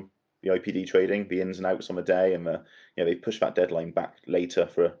money from the IPD trading, the ins and outs on the day, and they push that deadline back later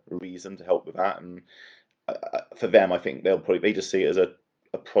for a reason to help with that. And for them, I think they just see it as a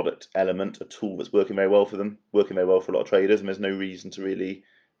product element, a tool that's working very well for them, working very well for a lot of traders, and there's no reason to really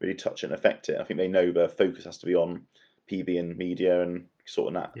touch it and affect it. I think they know their focus has to be on PB and media and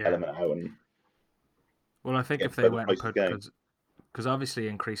sorting that Yeah. element out and Well, I think if they where the went and price is put, going. because obviously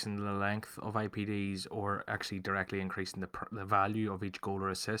increasing the length of IPDs or actually directly increasing the value of each goal or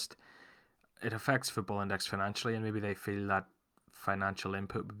assist, it affects Football Index financially, and maybe they feel that financial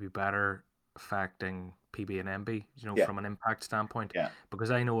input would be better affecting PB and MB, Yeah, from an impact standpoint. yeah,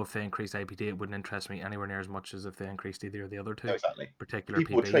 Because I know if they increased IPD, it wouldn't interest me anywhere near as much as if they increased either of the other no, two, exactly. particular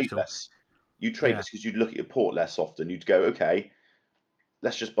People would PB. trade So less. You trade yeah, less because you'd look at your port less often. You'd go, okay,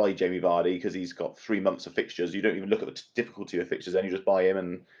 let's just buy Jamie Vardy because he's got 3 months of fixtures. You don't even look at the difficulty of fixtures, then you just buy him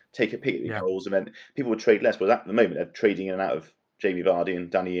and take a peek at the yeah. goals. And then people would trade less. But at the moment, they're trading in and out of Jamie Vardy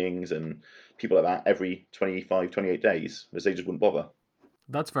and Danny Ings and people like that every 25, 28 days because they just wouldn't bother.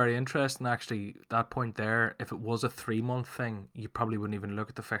 That's very interesting, actually. That point there, if it was a 3 month thing, you probably wouldn't even look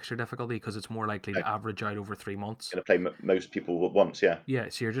at the fixture difficulty because it's more likely No, to average out over 3 months. going to play most people at once. Yeah, Yeah,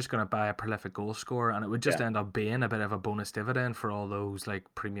 so you're just going to buy a prolific goal scorer, and it would just yeah, end up being a bit of a bonus dividend for all those like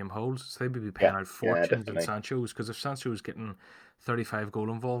premium holds. So they would be yeah, paying out yeah, fortunes in definitely. Sancho's, because if Sancho's getting 35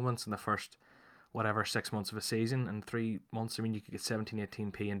 goal involvements in the first whatever 6 months of a season, in 3 months, I mean, you could get 17,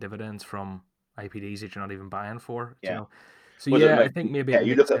 18p in dividends from IPDs that you're not even buying for. Yeah. So Whereas at the yeah, I moment, think maybe yeah, it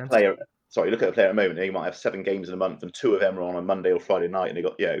you makes look at a sense. player. Sorry, look at a player at the moment. They might have 7 games in a month, and 2 of them are on a Monday or Friday night,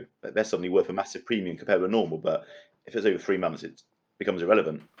 and they're suddenly worth a massive premium compared with normal. But if it's over 3 months, it becomes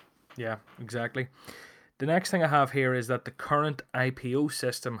irrelevant. Yeah, exactly. The next thing I have here is that the current IPO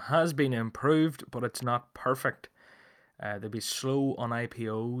system has been improved, but it's not perfect. They'll be slow on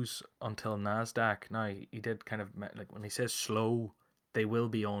IPOs until Nasdaq. Now he did kind of like when he says slow, they will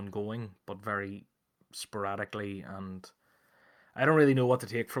be ongoing, but very sporadically, and I don't really know what to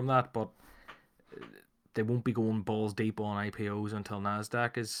take from that. But they won't be going balls deep on IPOs until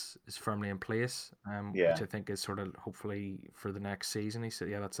Nasdaq is firmly in place, which Yeah. I think is sort of hopefully for the next season. He said,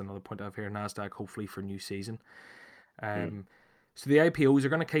 yeah, that's another point I have here. Nasdaq hopefully for new season. Mm. Um, so the IPOs are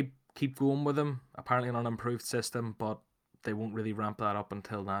going to keep going with them. Apparently on an improved system, but they won't really ramp that up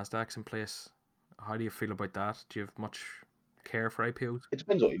until Nasdaq's in place. How do you feel about that? Do you have much care for IPOs? It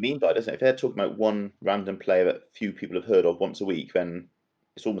depends what you mean by it, doesn't it? If they're talking about one random player that few people have heard of once a week, then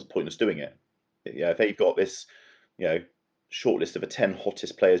it's almost pointless doing it. Yeah, if they've got this, you know, short list of the 10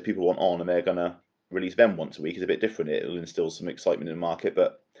 hottest players people want on, and they're gonna release them once a week, is a bit different. It'll instill some excitement in the market,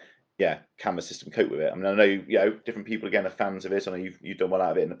 but yeah, can the system cope with it? I mean, I know different people again are fans of it. I know you've done well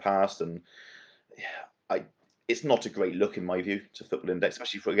out of it in the past, and yeah, it's not a great look in my view to Football Index,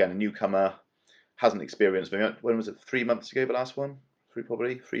 especially for again a newcomer hasn't experienced. When was it? 3 months ago, the last one.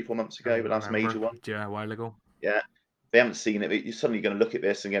 Probably 3, 4 months I ago, don't the last major remember. one. Yeah, a while ago. Yeah, they haven't seen it. You're suddenly going to look at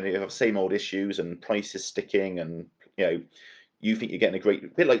this and again, you have the same old issues and prices sticking, and you know you think you're getting a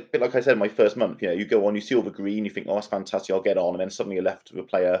great bit like I said in my first month. You go on, you see all the green, you think, oh, that's fantastic, I'll get on, and then suddenly you're left with a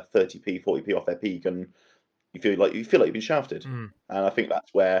player 30p, 40p off their peak, and you feel like you've been shafted. Mm, And I think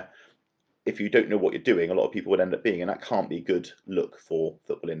that's where, if you don't know what you're doing, a lot of people would end up being, and that can't be a good look for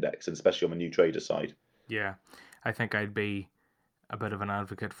Football Index, and especially on the new trader side. yeah, I think I'd be a bit of an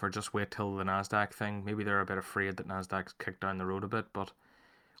advocate for just wait till the Nasdaq thing. Maybe they're a bit afraid that Nasdaq's kicked down the road a bit, but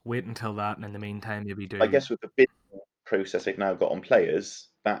wait until that, and in the meantime, maybe I do. guess with the bid process they've now got on players,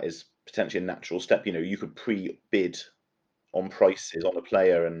 that is potentially a natural step. You could pre-bid on prices on a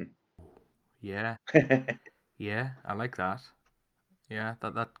player, and Yeah, yeah, I like that. Yeah,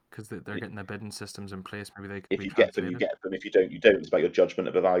 that because they're getting the bidding systems in place. Maybe they could if be you get them, you translated. get them. If you don't, you don't. It's about your judgment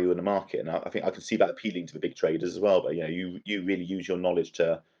of the value in the market, and I think I can see that appealing to the big traders as well. But you really use your knowledge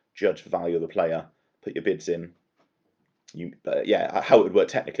to judge the value of the player, put your bids in. Yeah, how it would work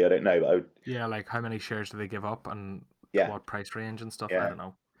technically, I don't know. But Yeah, like how many shares do they give up and to yeah, what price range and stuff? I yeah, don't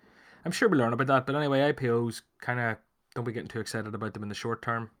know. I'm sure we'll learn about that. But anyway, IPOs kind of don't be getting too excited about them in the short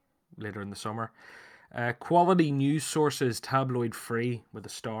term. Later in the summer. Quality news sources, tabloid free with a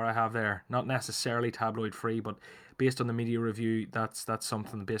star I have there. Not necessarily tabloid free, but based on the media review, that's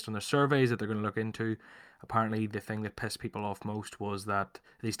something based on their surveys that they're going to look into. Apparently, the thing that pissed people off most was that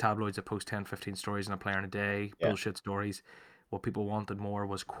these tabloids that post 10, 15 stories in a player in a day, yeah. bullshit stories. What people wanted more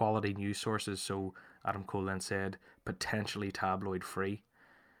was quality news sources. So Adam Cole then said potentially tabloid free.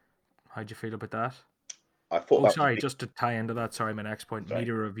 How'd you feel about that? I thought Oh, that was a sorry, big. just to tie into that, sorry, my next point, Sorry.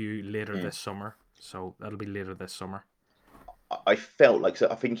 media review later Mm. this summer. So that'll be later this summer. I felt like, so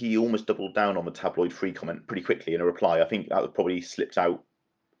I think he almost doubled down on the tabloid free comment pretty quickly in a reply. I think that was probably slipped out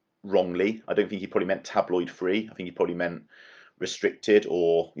wrongly. I don't think he probably meant tabloid free. I think he probably meant restricted,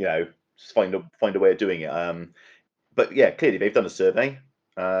 or just find a way of doing it. But yeah, clearly they've done a survey.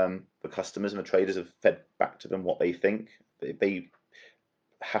 The customers and the traders have fed back to them what they think. They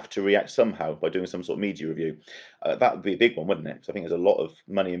have to react somehow by doing some sort of media review. That would be a big one, wouldn't it? Because I think there's a lot of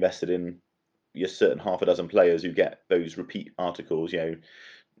money invested in your certain half a dozen players who get those repeat articles.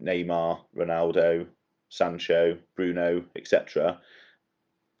 Neymar, Ronaldo, Sancho, Bruno, etc.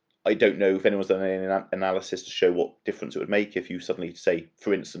 I don't know if anyone's done any analysis to show what difference it would make if you suddenly, say,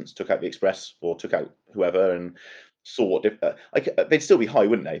 for instance, took out the Express or took out whoever and saw what they'd still be high,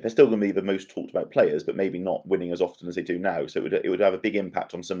 wouldn't they? They're still going to be the most talked about players, but maybe not winning as often as they do now. So it would have a big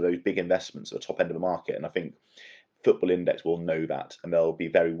impact on some of those big investments at the top end of the market. And I think Football Index will know that, and they'll be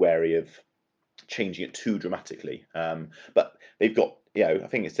very wary of changing it too dramatically. But they've got, I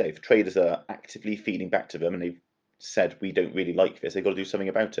think it's safe. Traders are actively feeding back to them, and they've said we don't really like this. They've got to do something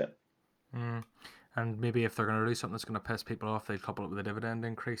about it. Mm. And maybe if they're going to do something that's going to piss people off, they'd couple it with a dividend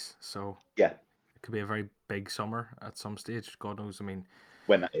increase. So Yeah, it could be a very big summer at some stage. God knows. I mean,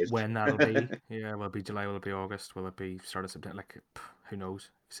 when that is. when that'll be. Yeah, will it be July? Will it be August? Will it be start of September? Like, who knows?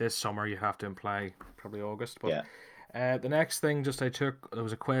 If it says summer, you have to imply probably August. But Yeah, the next thing, just I took, there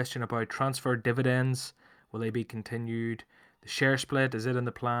was a question about transfer dividends. Will they be continued? The share split, is it in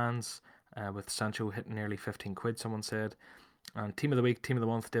the plans? With Sancho hitting nearly 15 quid, someone said. And team of the week, team of the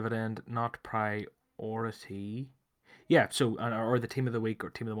month dividend, not priority. Yeah, so or the team of the week or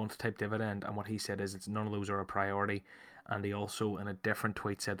team of the month type dividend. And what he said is it's none of those are a priority. And he also, in a different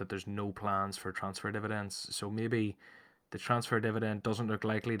tweet, said that there's no plans for transfer dividends. So maybe the transfer dividend doesn't look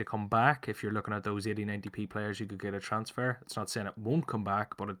likely to come back. If you're looking at those 80, 90p players, you could get a transfer. It's not saying it won't come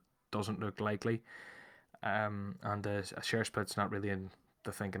back, but it doesn't look likely. And the share split's not really in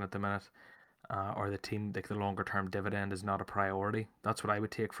the thinking at the minute. Or the team, like the longer term dividend is not a priority. That's what I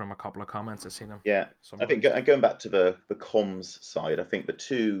would take from a couple of comments I've seen him yeah. I think summarized. going back to the comms side, I think the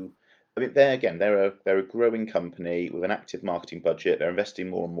two. I mean, they're a growing company with an active marketing budget. They're investing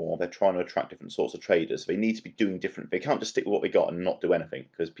more and more. They're trying to attract different sorts of traders. They need to be doing different. They can't just stick with what they got and not do anything,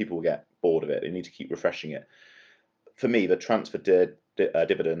 because people will get bored of it. They need to keep refreshing it. For me, the transfer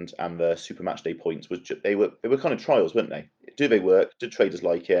dividend and the super match day points they were kind of trials, weren't they? Do they work? Did traders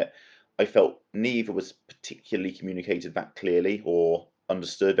like it? I felt neither was particularly communicated that clearly or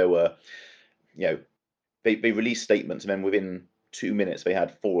understood. There were, you know, they released statements, and then within 2 minutes they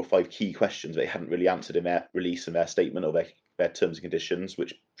had 4 or 5 key questions they hadn't really answered in their release and their statement or their terms and conditions,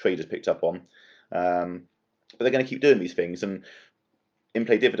 which traders picked up on. But they're going to keep doing these things, and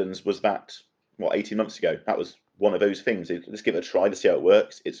in-play dividends was that, what, 18 months ago. That was one of those things. Let's give it a try to see how it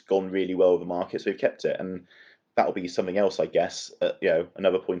works. It's gone really well with the market, so we've kept it, and that'll be something else, I guess, at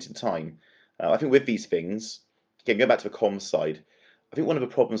another point in time. I think with these things, again, going back to the comms side, I think one of the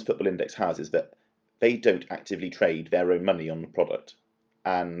problems Football Index has is that they don't actively trade their own money on the product,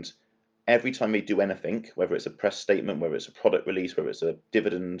 and every time they do anything, whether it's a press statement, whether it's a product release, whether it's a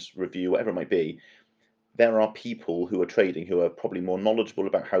dividend review, whatever it might be, there are people who are trading who are probably more knowledgeable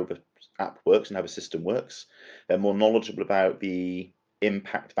about how the app works and how the system works. They're more knowledgeable about the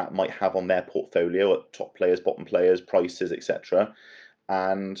impact that might have on their portfolio at top players, bottom players, prices, etc.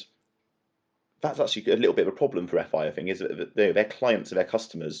 And that's actually a little bit of a problem for FI, I think, is that their clients and their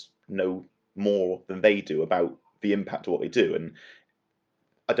customers know more than they do about the impact of what they do. And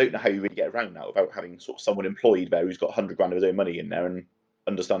I don't know how you really get around that without having sort of someone employed there who's got 100 grand of his own money in there and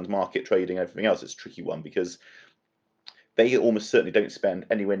understands market trading and everything else. It's a tricky one because they almost certainly don't spend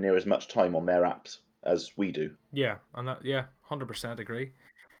anywhere near as much time on their apps as we do. Yeah, and that, yeah, 100% agree.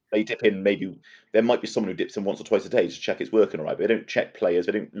 They dip in, maybe there might be someone who dips in once or twice a day to check it's working all right, but they don't check players,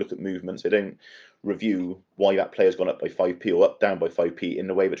 they don't look at movements, they don't review why that player's gone up by 5p or up down by 5p in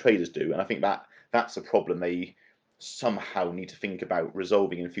the way the traders do. And I think that's a problem they somehow need to think about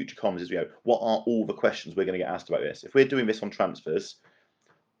resolving in future comms is, what are all the questions we're going to get asked about this? If we're doing this on transfers,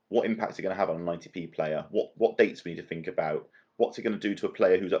 what impact is it going to have on a 90p player? What dates we need to think about? What's it going to do to a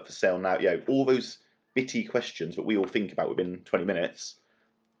player who's up for sale now? All those bitty questions that we all think about within 20 minutes,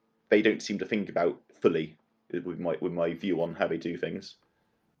 they don't seem to think about fully with my view on how they do things.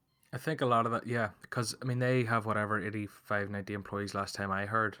 I think a lot of that, yeah, because I mean they have whatever 85, 90 employees last time I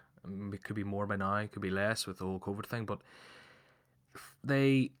heard. It could be more by now, it could be less with the whole COVID thing, but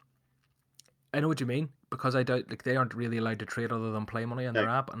they, I know what you mean because I doubt like they aren't really allowed to trade other than play money on No, their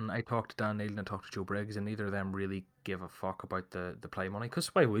app. And I talked to Dan Neal and I talked to Joe Briggs, and neither of them really give a fuck about the play money. Because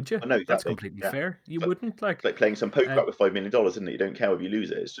why would you? I know That's exactly. completely Yeah, fair. You but wouldn't like. it's like playing some poker Uh, out with $5 million, isn't it? You don't care if you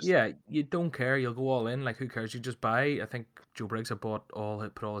lose it. It's just yeah, you don't care. You'll go all in. Like who cares? You just buy. I think Joe Briggs had put all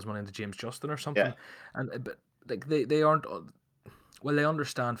his money into James Justin or yeah, something, and but like they aren't. Well, they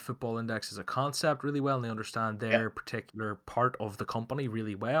understand Football Index as a concept really well, and they understand yeah. their particular part of the company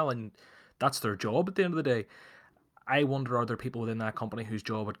really well, and that's their job at the end of the day. I wonder, are there people within that company whose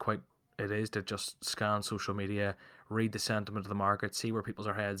job it is to just scan social media, read the sentiment of the market, see where people's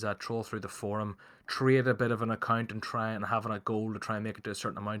heads at, troll through the forum, create a bit of an account and try and have a goal to try and make it to a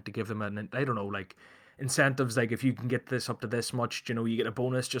certain amount to give them an, I don't know, like incentives, like if you can get this up to this much, you get a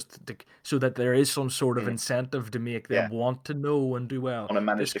bonus just to, so that there is some sort of Mm, incentive to make them yeah. want to know and do well. On a This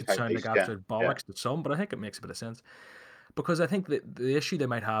managed could account sound like basis, yeah, absolute yeah, bollocks to some, but I think it makes a bit of sense because I think that the issue they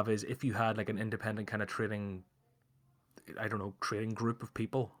might have is if you had like an independent kind of trading, I don't know, trading group of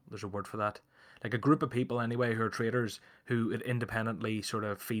people. There's a word for that. Like a group of people anyway who are traders who would independently sort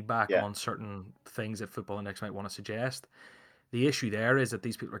of feedback yeah, on certain things that Football Index might want to suggest. The issue there is that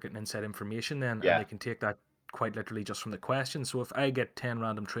these people are getting inside information then and yeah. they can take that quite literally just from the question. So if I get 10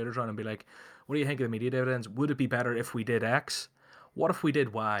 random traders on and be like, what do you think of the media dividends? Would it be better if we did X? What if we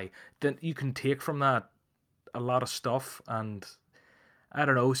did Y? Then you can take from that a lot of stuff and I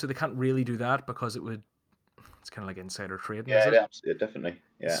don't know. So they can't really do that because it's kind of like insider trading, is Yeah, it? yeah, definitely.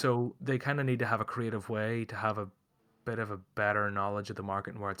 Yeah. So they kind of need to have a creative way to have a bit of a better knowledge of the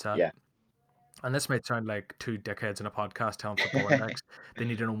market and where it's at. Yeah. And this might sound like two dickheads in a podcast telling Football Index they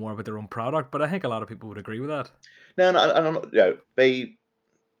need to know more about their own product, but I think a lot of people would agree with that. No, no, and I'm not, they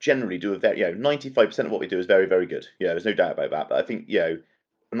generally do a very, 95% of what we do is very, very good. Yeah, there's no doubt about that. But I think,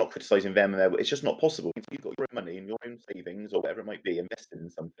 I'm not criticizing them and their, it's just not possible. If you've got your own money and your own savings or whatever it might be invested in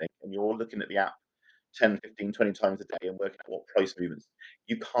something, and you're looking at the app 10, 15, 20 times a day and working out what price movements,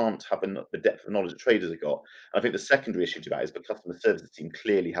 you can't have the depth of knowledge that traders have got. And I think the secondary issue to that is the customer services team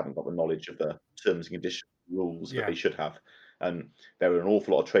clearly haven't got the knowledge of the terms and conditions rules that Yeah. they should have. And there are an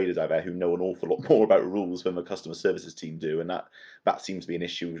awful lot of traders out there who know an awful lot more about rules than the customer services team do. And that seems to be an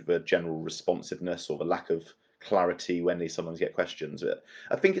issue with the general responsiveness or the lack of clarity when they sometimes get questions. But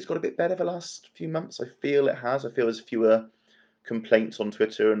I think it's got a bit better the last few months. I feel it has. I feel there's fewer complaints on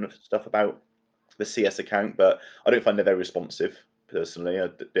Twitter and stuff about the CS account, but I don't find they're very responsive personally.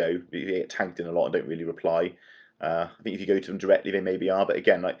 They get tagged in a lot and don't really reply. I think if you go to them directly, they maybe are, but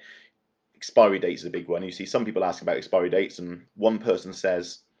again, like expiry dates is a big one. You see some people ask about expiry dates, and one person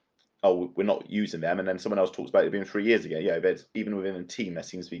says, "Oh, we're not using them," and then someone else talks about it being 3 years ago. Yeah, but even within a team, there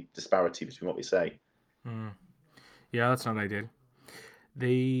seems to be disparity between what we say. Mm. Yeah, that's not ideal.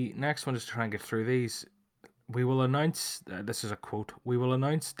 The next one is to try and get through these. We will announce, this is a quote, we will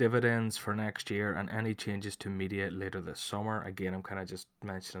announce dividends for next year and any changes to media later this summer. Again, I'm kind of just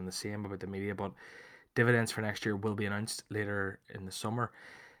mentioning the same about the media, but dividends for next year will be announced later in the summer.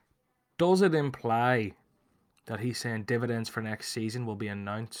 Does it imply that he's saying dividends for next season will be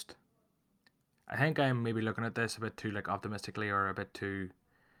announced? I think I'm maybe looking at this a bit too like optimistically or a bit too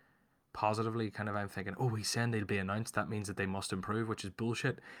positively. Kind of, I'm thinking, oh, he's saying they'll be announced. That means that they must improve, which is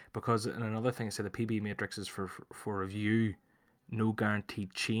bullshit. Because and another thing, I said the PB matrix is for review, no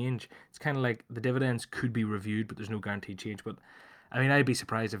guaranteed change. It's kind of like the dividends could be reviewed, but there's no guaranteed change. But I mean, I'd be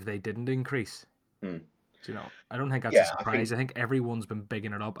surprised if they didn't increase. Hmm. Do you know, I don't think that's a Yeah, I think surprise. I think everyone's been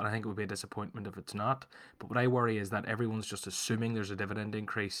bigging it up, and I think it would be a disappointment if it's not. But what I worry is that everyone's just assuming there's a dividend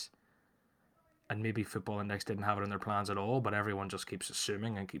increase, and maybe Football Index didn't have it in their plans at all, but everyone just keeps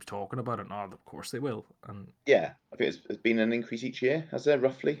assuming and keeps talking about it. Oh, of course they will. And yeah, I think it's been an increase each year. Has there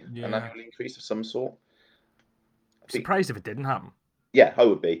roughly an yeah, annual increase of some sort? I think surprised if it didn't happen. yeah, I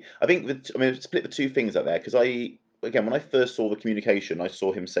would be. I think I mean split the two things up there because again when I first saw the communication, I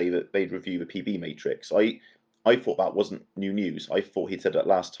saw him say that they'd review the PB matrix. I thought that wasn't new news. I thought he'd said that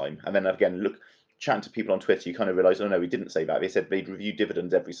last time, and then again look chatting to people on Twitter, you kind of realise, oh no, he didn't say that. They said they'd review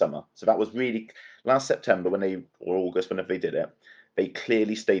dividends every summer. So that was really last September when they or August whenever they did it. They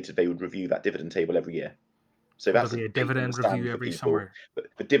clearly stated they would review that dividend table every year. So Will there that's a be a big dividend understanding review for every people. summer? But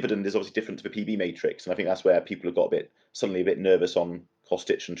the dividend is obviously different to the PB matrix, and I think that's where people have got suddenly a bit nervous on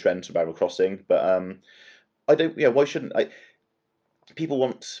Kostic and Trent and Barrel Crossing. But I don't. Yeah, why shouldn't I? People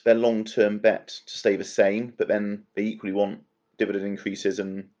want their long-term bet to stay the same, but then they equally want dividend increases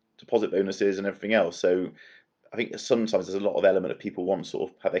and deposit bonuses and everything else. So I think sometimes there's a lot of element of people want to sort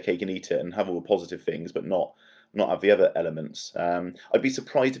of have their cake and eat it and have all the positive things, but not have the other elements. I'd be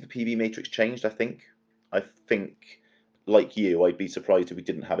surprised if the PB matrix changed. I think, like you, I'd be surprised if we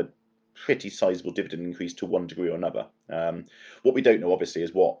didn't have a pretty sizable dividend increase to one degree or another. What we don't know, obviously,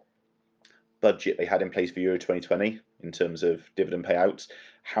 is what budget they had in place for Euro 2020 in terms of dividend payouts,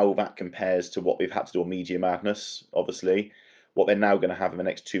 how that compares to what we've had to do on Media Madness, obviously, what they're now going to have in the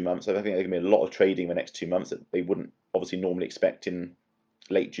next 2 months. I think there's going to be a lot of trading in the next 2 months that they wouldn't obviously normally expect in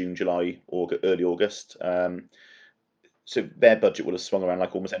late June, July, or early August. So their budget will have swung around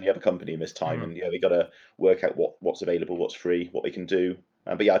like almost any other company in this time, Hmm. and yeah, they got to work out what's available, what's free, what they can do.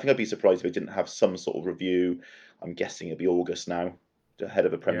 But yeah, I think I'd be surprised if they didn't have some sort of review. I'm guessing it'll be August now, ahead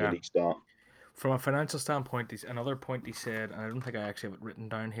of a Premier Yeah. League start. From a financial standpoint, another point he said, and I don't think I actually have it written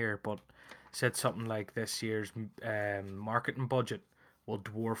down here, but said something like this year's marketing budget will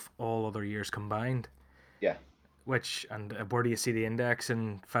dwarf all other years combined. Yeah, Which, and where do you see the index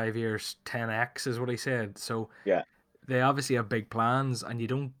in 5 years? 10x is what he said. So yeah. they obviously have big plans, and you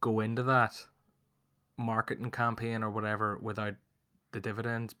don't go into that marketing campaign or whatever without the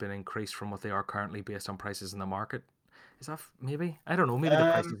dividends being increased from what they are currently based on prices in the market. Is that maybe? I don't know. Maybe the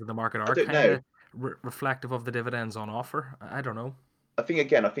Um, prices in the market I are don't kind know. of reflective of the dividends on offer. I don't know. I think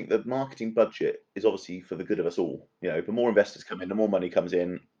the marketing budget is obviously for the good of us all. The more investors come in, the more money comes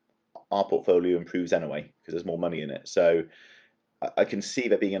in, our portfolio improves anyway because there's more money in it. So I can see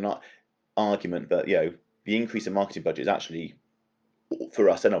there being an argument that the increase in marketing budget is actually for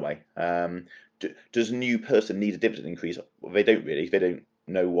us anyway. Does a new person need a dividend increase? Well, they don't really. They don't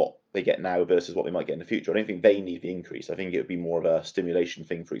know what they get now versus what they might get in the future. I don't think they need the increase. I think it would be more of a stimulation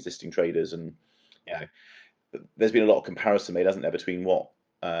thing for existing traders and you know there's been a lot of comparison made, hasn't there, between what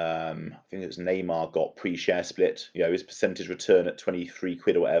I think it was Neymar got pre-share split, his percentage return at 23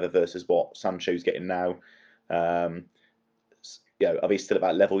 quid or whatever versus what Sancho's getting now. Um, are they still at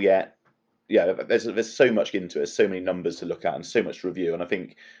that level yet? Yeah, there's so much into it, so many numbers to look at, and so much to review. And I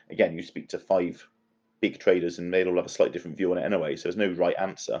think again, you speak to 5 big traders, and they'll all have a slightly different view on it anyway. So there's no right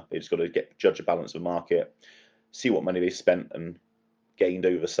answer. They just got to judge a balance of the market, see what money they spent and gained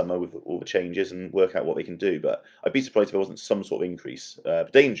over the summer with all the changes and work out what they can do. But I'd be surprised if there wasn't some sort of increase. The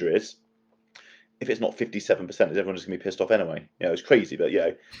danger is if it's not 57%, is everyone just going to be pissed off anyway? It's crazy, but you're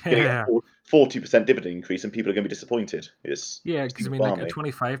going to get Yeah, a 40% dividend increase and people are going to be disappointed. yeah. It Because I seems mean, like a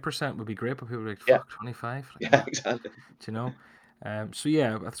balmy. 25% would be great, but people are like, Yeah, "Fuck 25." Like, yeah, what? exactly. Do you know? So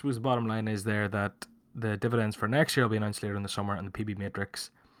yeah, I suppose the bottom line is there that the dividends for next year will be announced later in the summer, and the PB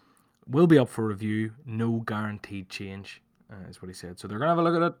matrix will be up for review. No guaranteed change, is what he said. So they're gonna have a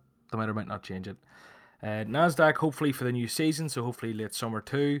look at it. They might or might not change it. Nasdaq hopefully for the new season, so hopefully late summer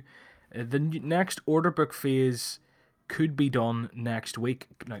too. The next order book phase could be done next week.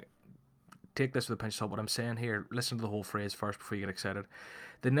 Now, take this with a pinch of salt. What I'm saying here, listen to the whole phrase first before you get excited.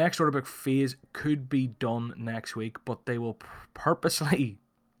 The next order book phase could be done next week, but they will purposely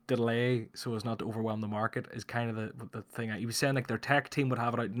delay so as not to overwhelm the market. Is kind of the thing. He was saying like their tech team would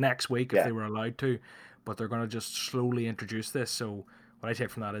have it out next week if Yeah, they were allowed to, but they're going to just slowly introduce this. So what I take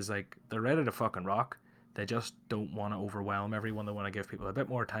from that is like they're ready to fucking rock. They just don't want to overwhelm everyone. They want to give people a bit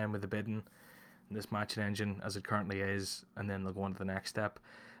more time with the bidding in this matching engine as it currently is, and then they'll go on to the next step.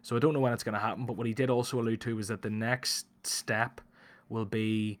 So I don't know when it's going to happen, but what he did also allude to was that the next step will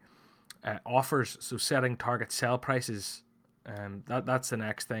be offers, so setting target sell prices. That's the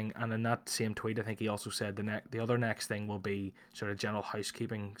next thing, and in that same tweet, I think he also said the other next thing will be sort of general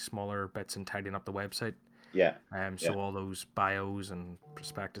housekeeping, smaller bits, and tidying up the website. yeah, yeah. So all those bios and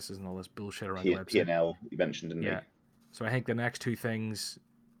prospectuses and all this bullshit around the P website. and L you mentioned, didn't Yeah. he? So I think the next two things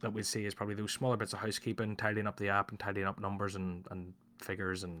that we see is probably those smaller bits of housekeeping, tidying up the app and tidying up numbers and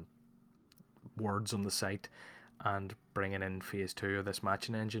figures and words on the site, and bringing in phase two of this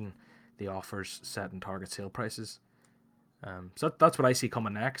matching engine, the offers, set and target sale prices. So that's what I see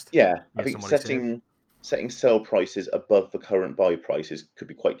coming next. Yeah, I Based think on what he said. setting sell prices above the current buy prices could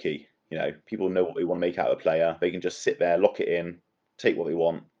be quite key. People know what they want to make out of a player. They can just sit there, lock it in, take what they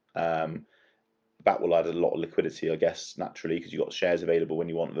want. Um, that will add a lot of liquidity, I guess, naturally, because you've got shares available when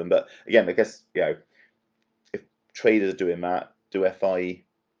you want them. But again, I guess, if traders are doing that, do FI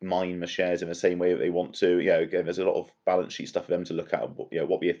mine the shares in the same way that they want to? Again, there's a lot of balance sheet stuff for them to look at,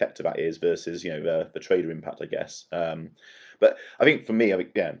 what the effect of that is versus, the trader impact, I guess. But I think for me,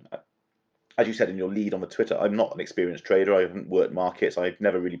 again, as you said in your lead on the Twitter, I'm not an experienced trader. I haven't worked markets. I've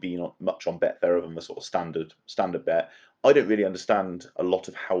never really been much on Betfair other than the sort of standard bet. I don't really understand a lot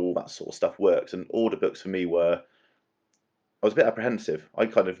of how all that sort of stuff works. And order books for me I was a bit apprehensive. I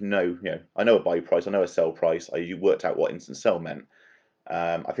kind of know, I know a buy price, I know a sell price. I worked out what instant sell meant.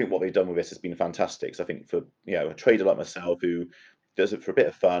 I think what they've done with this has been fantastic. So I think for a trader like myself who does it for a bit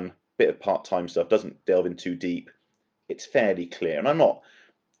of fun, bit of part-time stuff, doesn't delve in too deep, it's fairly clear. And I'm not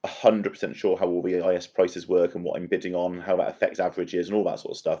 100% sure how all the IS prices work and what I'm bidding on, how that affects averages and all that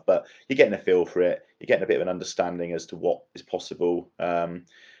sort of stuff. But you're getting a feel for it. You're getting a bit of an understanding as to what is possible. I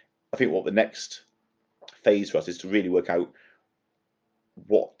think what the next phase for us is to really work out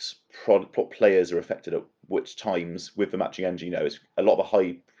what players are affected at which times with the matching engine. It's a lot of the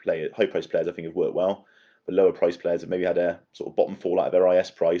high price players I think have worked well. The lower price players have maybe had a sort of bottom fall out of their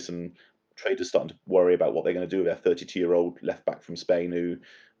IS price, and traders starting to worry about what they're going to do with their 32-year-old left back from Spain who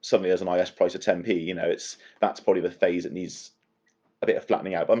suddenly has an IS price of 10p. That's probably the phase that needs a bit of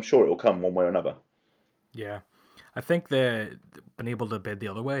flattening out, but I'm sure it will come one way or another. Yeah. I think the being able to bid the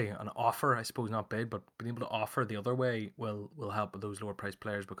other way, an offer, I suppose not bid, but being able to offer the other way will help with those lower price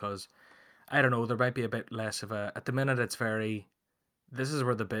players, because I don't know, there might be a bit less of a, at the minute it's very, this is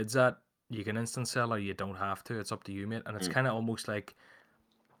where the bid's at. You can instant sell or you don't have to. It's up to you, mate. And it's Mm. kind of almost like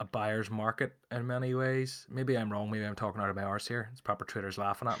a buyer's market in many ways. Maybe I'm wrong. Maybe I'm talking out of my arse here. It's proper traders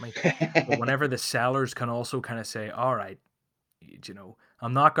laughing at me. But whenever the sellers can also kind of say, all right,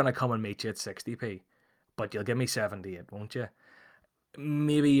 I'm not going to come and meet you at 60p, but you'll give me 78, won't you?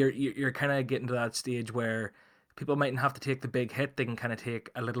 Maybe you're kind of getting to that stage where people mightn't have to take the big hit. They can kind of take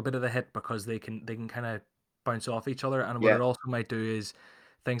a little bit of the hit because they can kind of bounce off each other. And what Yeah, it also might do is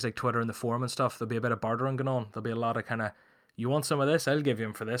things like Twitter and the forum and stuff. There'll be a bit of bartering going on. There'll be a lot of kind of, you want some of this, I'll give you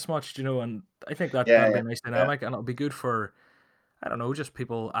them for this much, And I think that'll yeah, be a nice yeah. dynamic, and it'll be good for, I don't know, just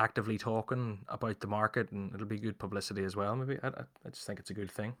people actively talking about the market, and it'll be good publicity as well. Maybe I just think it's a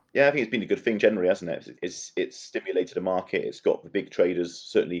good thing. Yeah, I think it's been a good thing generally, hasn't it? It's stimulated a market. It's got the big traders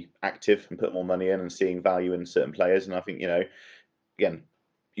certainly active and put more money in and seeing value in certain players. And I think again,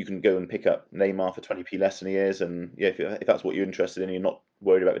 you can go and pick up Neymar for 20p less than he is, and yeah, if that's what you're interested in, you're not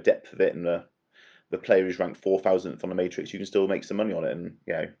worried about the depth of it and the player who's ranked 4,000th on the matrix, you can still make some money on it, and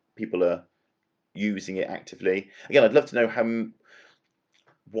people are using it actively. Again, I'd love to know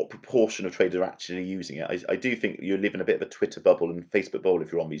what proportion of traders are actually using it. I do think you live in a bit of a Twitter bubble and Facebook bubble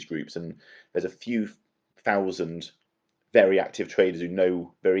if you're on these groups, and there's a few thousand very active traders who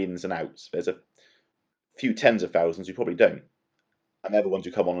know their ins and outs. There's a few tens of thousands who probably don't, and they're the ones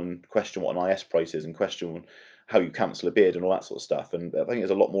who come on and question what an IS price is and question how you cancel a bid and all that sort of stuff. And I think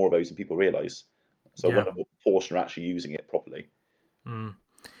there's a lot more of those than people realise. So I Yeah. wonder what proportion are actually using it properly. Mm.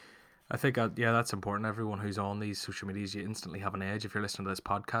 I think, yeah, that's important. Everyone who's on these social medias, you instantly have an edge. If you're listening to this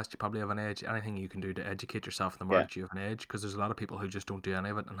podcast, you probably have an edge. Anything you can do to educate yourself in the Yeah, market, you have an edge, because there's a lot of people who just don't do any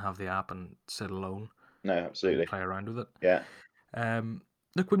of it and have the app and sit alone no, and absolutely. play around with it. Yeah,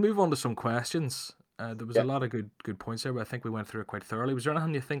 Look, we'll move on to some questions. There was a yeah. lot of good points there, but I think we went through it quite thoroughly. Was there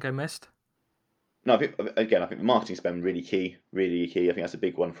anything you think I missed? No, I think the marketing spend really key, really key. I think that's a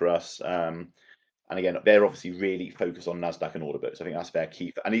big one for us. And again, they're obviously really focused on Nasdaq and order books. I think that's their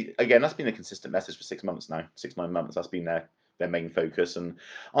key. And again, that's been a consistent message for 6 months now, 6 9 months. That's been their main focus. And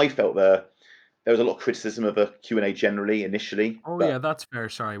I felt there was a lot of criticism of the Q&A generally initially, Oh but yeah, that's fair.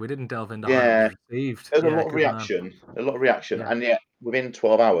 Sorry, we didn't delve into how it was yeah, received. there was Yeah, good man. a lot of reaction, Yeah. and yet within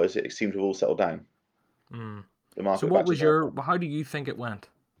 12 hours, it seemed to have all settled down. Mm. The So market what back to was your? normal. How do you think it went?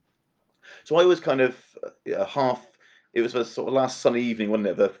 So I was kind of half. It was a sort of last sunny evening, wasn't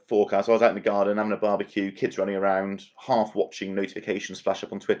it? The forecast. I was out in the garden having a barbecue, kids running around, half watching notifications flash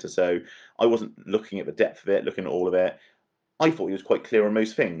up on Twitter. So I wasn't looking at the depth of it, looking at all of it. I thought he was quite clear on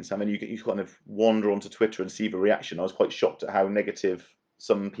most things. I mean, you kind of wander onto Twitter and see the reaction. I was quite shocked at how negative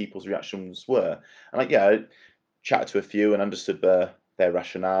some people's reactions were. And I chatted to a few and understood their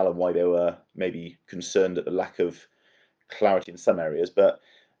rationale and why they were maybe concerned at the lack of clarity in some areas. But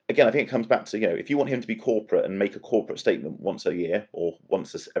again, I think it comes back to, if you want him to be corporate and make a corporate statement once a year or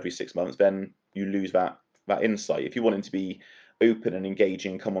every 6 months, then you lose that insight. If you want him to be open and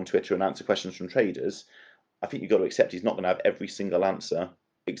engaging, come on Twitter and answer questions from traders, I think you've got to accept he's not going to have every single answer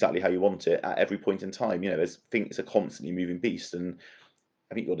exactly how you want it at every point in time. I think it's a constantly moving beast, and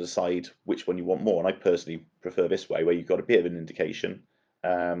I think you've got to decide which one you want more. And I personally prefer this way, where you've got a bit of an indication.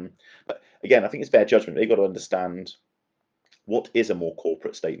 But again, I think it's fair judgment. They've got to understand what is a more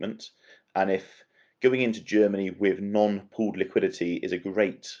corporate statement, and if going into Germany with non-pooled liquidity is a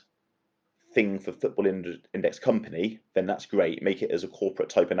great thing for Football Index company, then that's great. Make it as a corporate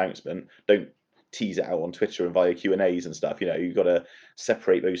type announcement. Don't tease it out on Twitter and via Q&As and stuff. You've got to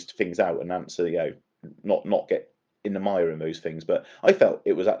separate those things out and answer. Not get in the mire in those things. But I felt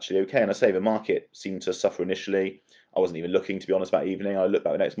it was actually okay. And I say the market seemed to suffer initially. I wasn't even looking, to be honest, that evening. I looked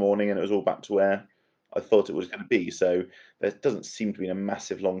back the next morning and it was all back to where I thought it was going to be. So there doesn't seem to be a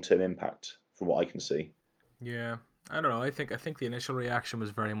massive long-term impact from what I can see. Yeah, I don't know. I think the initial reaction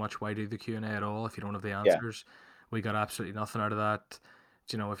was very much, why do the Q&A at all if you don't have the Yeah, answers? We got absolutely nothing out of that.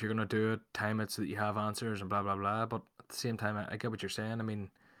 If you're gonna do it, time it so that you have answers and blah blah blah. But at the same time, I get what you're saying. I mean,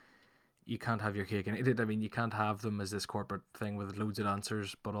 you can't have your cake and eat it. I mean, you can't have them as this corporate thing with loads of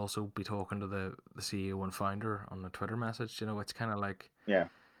answers, but also be talking to the CEO and founder on a Twitter message. It's kind of like, yeah,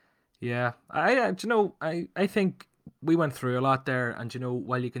 yeah. I think we went through a lot there, and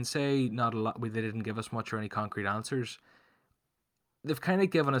while you can say not a lot, they didn't give us much or any concrete answers. They've kind of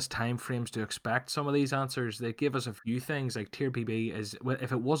given us time frames to expect some of these answers. They give us a few things like tier PB is, well,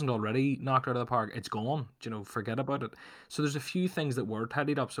 if it wasn't already knocked out of the park, it's gone. Forget about it. So there's a few things that were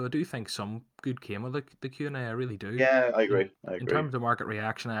tidied up. So I do think some good came of the Q&A. I really do. yeah. I In, agree. I in agree. terms of market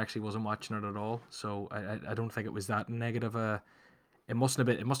reaction, I actually wasn't watching it at all. So I don't think it was that negative. It must have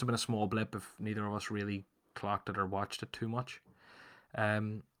been a small blip if neither of us really clocked it or watched it too much.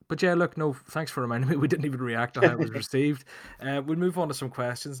 But yeah, look, no, thanks for reminding me. We didn't even react to how it was received. We'll move on to some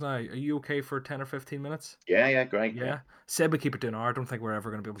questions now. Are you okay for 10 or 15 minutes? Yeah, yeah, great. Yeah. Yeah. Said we keep it to an hour. I don't think we're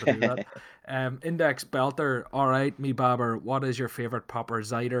ever going to be able to do that. Index Belter. All right, me babber. What is your favourite popper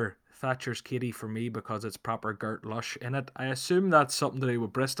cider? Thatcher's Katie for me because it's proper Gert Lush in it. I assume that's something to do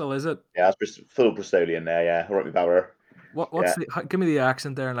with Bristol, is it? Yeah, that's full Bristolian there. Yeah, all right, me babber. What's Yeah, give me the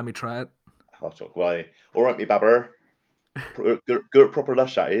accent there and let me try it. I'll talk why. All right, me babber. Good proper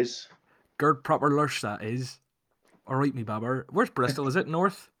lush that is. Gert proper Lush, that is. All right, me babber. Where's Bristol? Is it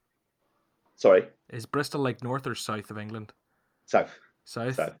north? Sorry, Is Bristol like north or south of England? south,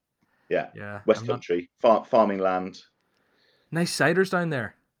 South. south. Yeah, Yeah, West I'm not. Country, farming land. Nice ciders down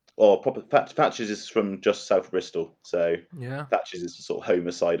there. Or proper Thatch's is from just south of Bristol, so Yeah, Thatch's is the sort of home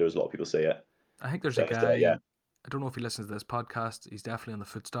of cider, as a lot of people see it. I think there's So a it's, guy. yeah. I don't know if he listens to this podcast. He's definitely on the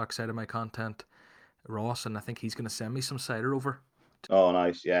footstock side of my content, Ross, and I think he's going to send me some cider over. Oh,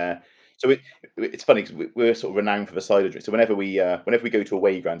 nice. Yeah. So it's funny because we're sort of renowned for the cider drink. So whenever we go to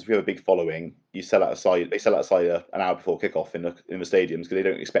away grounds, if we have a big following, you sell out a cider. They sell out a cider an hour before kickoff in the stadiums because they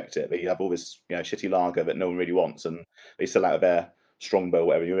don't expect it. They have all this shitty lager that no one really wants, and they sell out of their strongbow or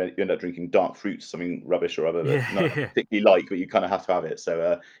whatever. You end up drinking dark fruits, something rubbish or other that none of us Yeah, particularly like, but you kind of have to have it.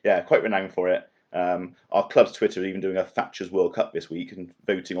 So yeah, quite renowned for it. Our club's Twitter is even doing a Thatcher's World Cup this week and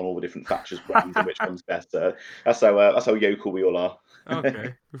voting on all the different Thatcher's brands and which one's best. That's how yokel we all are.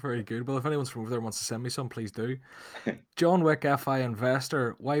 okay, very good. Well, if anyone's from over there wants to send me some, please do. John Wick, FI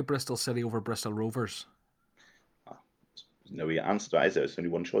investor. Why Bristol City over Bristol Rovers? There's no answer to that, is there? It's only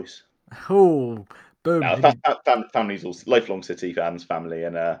one choice. Oh, boom! Now, family's all lifelong City fans, family,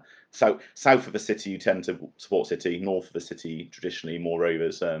 and south of the city, you tend to support City. North of the city, traditionally more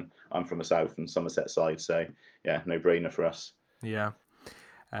Rovers. I'm from the south and Somerset side, so yeah, no brainer for us. Yeah.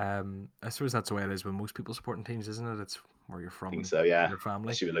 I suppose that's the way it is with most people supporting teams, isn't it? It's where you're I from think and so, yeah. your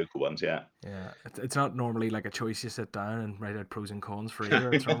family. Especially the local ones, yeah. Yeah, it's not normally like a choice you sit down and write out pros and cons for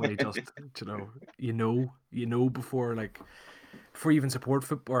either. It's normally just before before you even support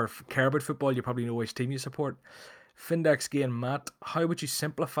football or care about football, you probably know which team you support. Findex Gain Matt, how would you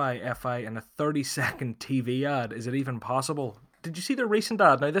simplify FI in a 30-second TV ad? Is it even possible? Did you see their recent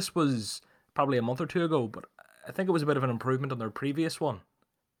ad? Now this was probably a month or two ago, but I think it was a bit of an improvement on their previous one.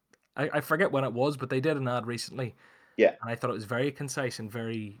 I forget when it was, but they did an ad recently, Yeah, and I thought it was very concise and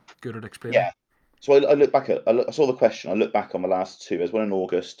very good at explaining. yeah. So I look back I saw the question. I look back on the last two. There's one in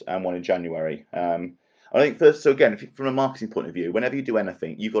August and one in January. I think first, so again, from a marketing point of view, whenever you do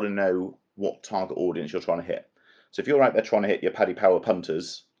anything, you've got to know what target audience you're trying to hit. So if you're out there trying to hit your Paddy Power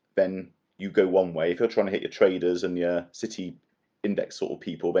punters, then you go one way. If you're trying to hit your traders and your City Index sort of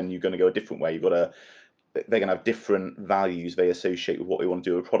people, then you're going to go a different way. You've got to they're going to have different values they associate with what they want to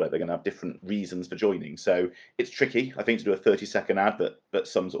do with a product. They're going to have different reasons for joining. So it's tricky, I think, to do a 30-second ad that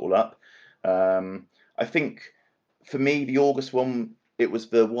sums it all up. I think for me, the August one, it was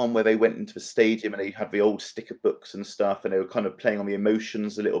the one where they went into the stadium and they had the old sticker books and stuff, and they were kind of playing on the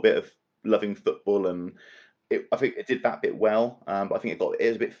emotions a little bit of loving football. And I think it did that bit well, but I think it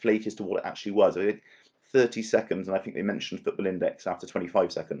was a bit flaky as to what it actually was. I did 30 seconds, and I think they mentioned Football Index after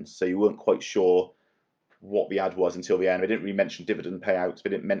 25 seconds, so you weren't quite sure what the ad was until the end. They didn't really mention dividend payouts.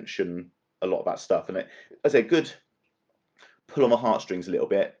 They didn't mention a lot of that stuff. And as a good pull on the heartstrings a little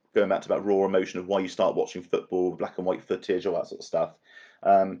bit, going back to that raw emotion of why you start watching football, black and white footage, all that sort of stuff.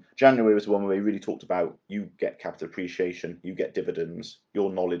 January was the one where we really talked about you get capital appreciation, you get dividends,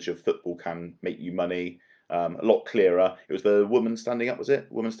 your knowledge of football can make you money. A lot clearer. It was the woman standing up, was it?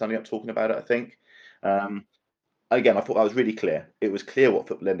 Woman standing up talking about it, I think. Um, Again, I thought that was really clear. It was clear what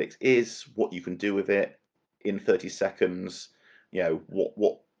Football Index is, what you can do with it in 30 seconds. You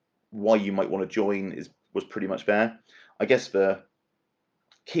know why you might want to join was pretty much there. I guess the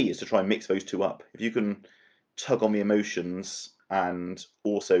key is to try and mix those two up. If you can tug on the emotions and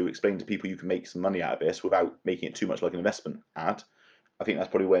also explain to people you can make some money out of this without making it too much like an investment ad, I think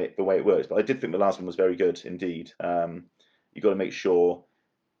that's probably the way it works. But I did think the last one was very good indeed. You've got to make sure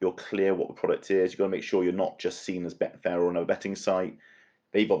you're clear what the product is. You've got to make sure you're not just seen as Betfair or another betting site.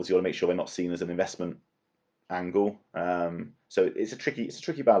 They've obviously got to make sure they're not seen as an investment angle. So it's a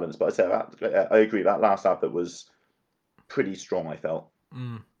tricky balance. But I say I agree. That last advert was pretty strong, I felt.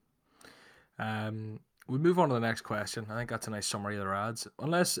 We move on to the next question. I think that's a nice summary of their ads.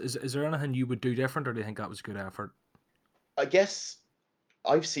 Unless, is there anything you would do different, or do you think that was a good effort? I guess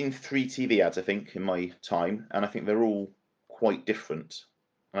I've seen 3 TV ads, I think, in my time, and I think they're all quite different.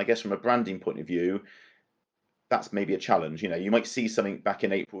 And I guess from a branding point of view, that's maybe a challenge. You might see something back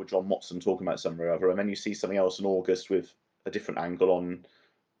in April with John Watson talking about something or other, and then you see something else in August with a different angle on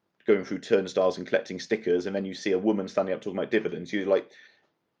going through turnstiles and collecting stickers, and then you see a woman standing up talking about dividends. You're like,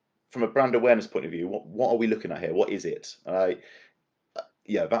 from a brand awareness point of view, what are we looking at here? What is it?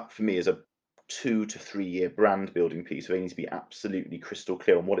 Yeah, that for me is a 2 to 3 year brand building piece. So they need to be absolutely crystal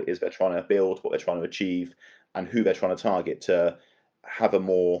clear on what it is they're trying to build, what they're trying to achieve, and who they're trying to target to have a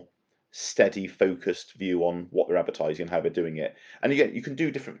more steady, focused view on what they're advertising and how they're doing it. And again, you can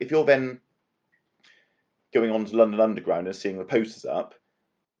do different. If you're then going on to London Underground and seeing the posters up,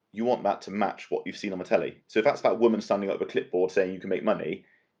 you want that to match what you've seen on the telly. So if that's that woman standing up with a clipboard saying you can make money,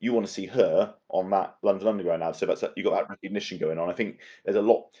 you want to see her on that London Underground ad. So you've got that recognition going on. I think there's a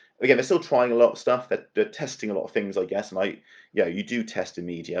lot. Again, they're still trying a lot of stuff. They're testing a lot of things, I guess. And you do test in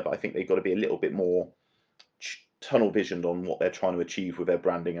media, but I think they've got to be a little bit more tunnel visioned on what they're trying to achieve with their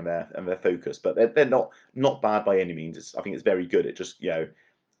branding and their focus. But they're not bad by any means. I think it's very good. It just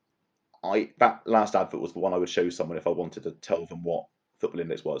that last advert was the one I would show someone if I wanted to tell them what Football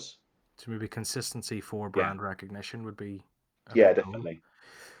Index was. So maybe consistency for Yeah, brand recognition would be a yeah, big goal. definitely.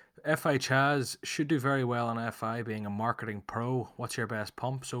 FI Chaz should do very well on FI, being a marketing pro. What's your best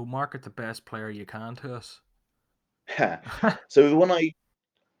pump? So market the best player you can to us. So the one I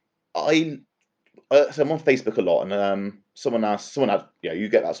so I'm on Facebook a lot, and someone had, you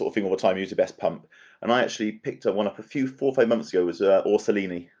get that sort of thing all the time. Use the best pump, and I actually picked up one up a few 4 or 5 months ago. It was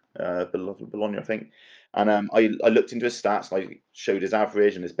Orsolini, Bologna, I think. And I looked into his stats, and I showed his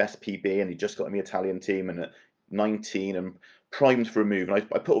average and his best PB, and he just got in the Italian team, and at 19 and primed for a move. And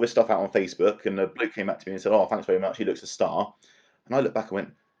I put all this stuff out on Facebook, and the bloke came back to me and said, "Oh, thanks very much. He looks a star." And I looked back and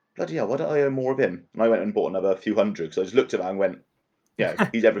went, "Bloody hell, why don't I own more of him?" And I went and bought another few hundred. So I just looked at that and went,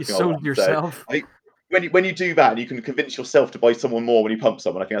 he's You everything I sold want. So yourself. I think when you do that and you can convince yourself to buy someone more when you pump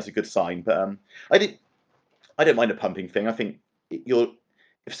someone, I think that's a good sign. But I don't mind a pumping thing. I think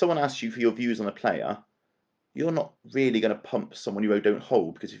if someone asks you for your views on a player, you're not really going to pump someone you don't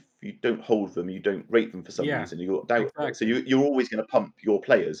hold, because if you don't hold them, you don't rate them for some Yeah, reason. You've got doubt of it. So exactly. you're always going to pump your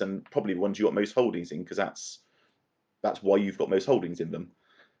players, and probably the ones you got most holdings in, because that's why you've got most holdings in them.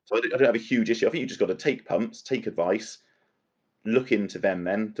 So I don't have a huge issue. I think you just got to take pumps, take advice, look into them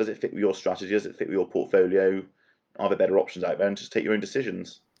then. Does it fit with your strategy? Does it fit with your portfolio? Are there better options out there? And just take your own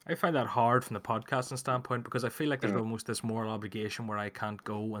decisions. I find that hard from the podcasting standpoint because I feel like there's Mm. almost this moral obligation where I can't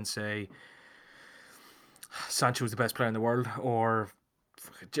go and say Sancho is the best player in the world, or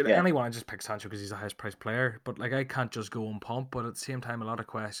Yeah, anyone. I just pick Sancho because he's the highest priced player. But like, I can't just go and pump. But at the same time, a lot of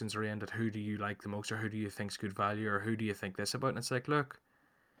questions are aimed at who do you like the most, or who do you think's good value, or who do you think this about. And it's like, look,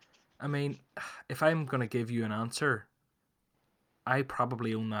 I mean, if I'm gonna give you an answer, I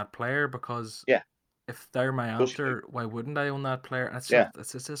probably own that player because yeah, if they're my Of course you do. answer, why wouldn't I own that player? And Yeah.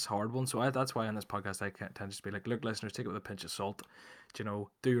 it's just this hard one. So that's why on this podcast I tend to just be like, look, listeners, take it with a pinch of salt. Do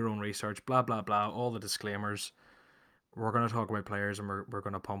your own research. Blah blah blah. All the disclaimers. We're going to talk about players, and we're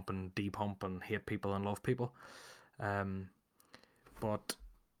going to pump and depump and hate people and love people. Um, but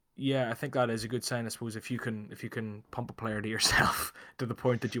yeah, I think that is a good sign. I suppose if you can pump a player to yourself to the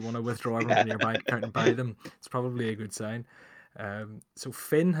point that you want to withdraw everyone Yeah. from your bank account and buy them, it's probably a good sign. So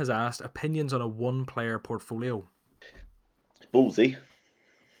Finn has asked opinions on a one-player portfolio. Ballsy.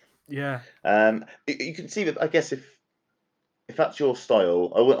 Yeah. You can see that. I guess if that's your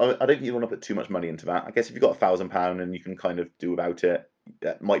style, I don't think you want to put too much money into that. I guess if you've got £1,000 and you can kind of do without it,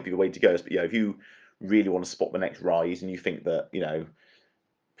 that might be the way to go. But yeah, if you really want to spot the next rise and you think that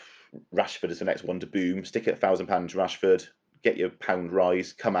Rashford is the next one to boom, stick it £1,000 to Rashford, get your pound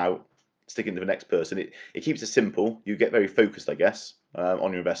rise, come out, stick it into the next person. It keeps it simple. You get very focused, I guess,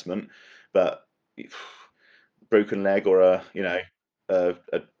 on your investment. But broken leg or a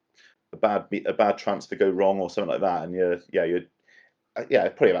bad transfer go wrong or something like that, and you're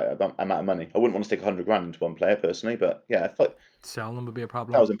probably like that amount of money. I wouldn't want to stick 100 grand into one player personally, but yeah, if like Selling them would be a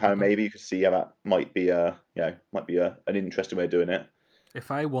problem. £1,000 maybe, you could see how that might be an interesting way of doing it. If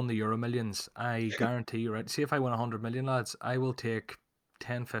I won the Euro Millions, I guarantee you, right? See, if I win 100 million, lads, I will take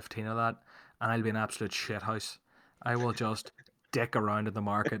 10, 15 of that, and I'll be an absolute shithouse. I will just dick around in the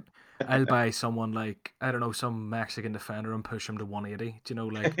market. I'll buy someone like, I don't know, some Mexican defender and push him to 180.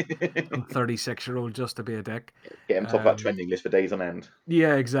 Like some 36-year-old just to be a dick. Get him top of that Um, trending list for days on end.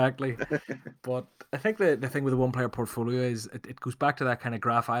 yeah, exactly. But I think the thing with a one player portfolio is it goes back to that kind of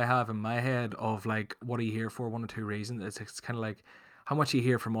graph I have in my head of like, what are you here for? One or two reasons. It's kind of like how much you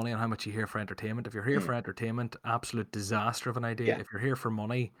here for money and how much you here for entertainment. If you're here Mm, for entertainment, absolute disaster of an idea. yeah, If you're here for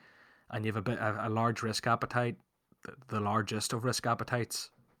money and you have a large risk appetite, the largest of risk appetites,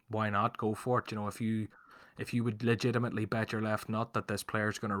 why not go for it? If you would legitimately bet your left nut that this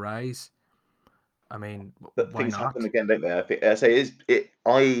player's going to rise, I mean, but why things happen not? again, don't they? I think I say is it.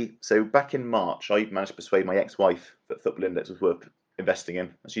 I so back in March, I managed to persuade my ex-wife that Football Index was worth investing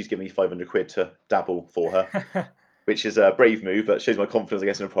in, and she's given me 500 quid to dabble for her, which is a brave move, but shows my confidence, I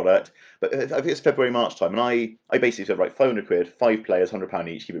guess, in a product. But I think it's February, March time, and I basically said, right, 500 quid, 5 players, £100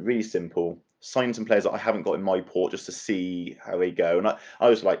 each, keep it really simple. Sign some players that I haven't got in my port just to see how they go. And I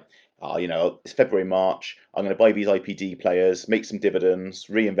was like, it's February, March. I'm going to buy these IPD players, make some dividends,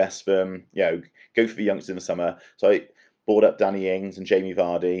 reinvest them, go for the youngsters in the summer. So I bought up Danny Ings and Jamie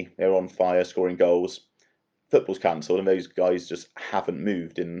Vardy. They're on fire, scoring goals. Football's cancelled, and those guys just haven't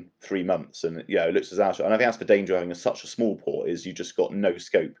moved in 3 months. And it looks disastrous. And I think that's the danger of having such a small port is you just got no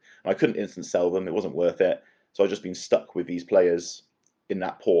scope. And I couldn't instant sell them; it wasn't worth it. So I've just been stuck with these players in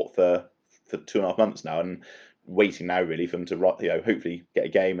that port for 2.5 months now, and waiting now really for them to hopefully get a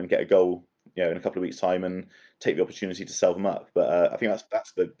game and get a goal in a couple of weeks' time and take the opportunity to sell them up. But I think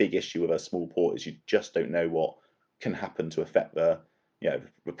that's the big issue with a small port is you just don't know what can happen to affect the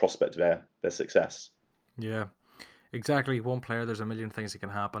prospect of their success. Yeah. Exactly. One player, there's a million things that can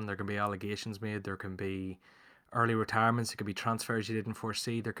happen. There can be allegations made. There can be early retirements. There could be transfers you didn't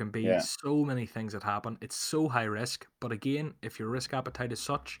foresee. There can be Yeah. so many things that happen. It's so high risk. But again, if your risk appetite is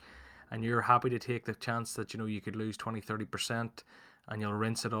such and you're happy to take the chance that you could lose 20, 30% and you'll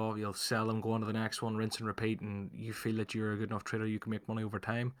rinse it all, you'll sell them, go on to the next one, rinse and repeat, and you feel that you're a good enough trader, you can make money over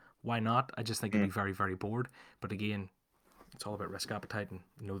time, why not? I just think you'll be Mm. very, very bored. But again, it's all about risk appetite and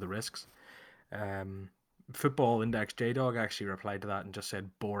know the risks. Um, Football Index J Dog actually replied to that and just said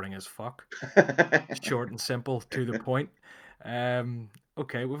boring as fuck. Short and simple, to the point.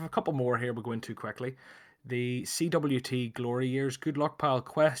 Okay, we have a couple more here we'll go into quickly. The CWT Glory Years. Good luck, pal.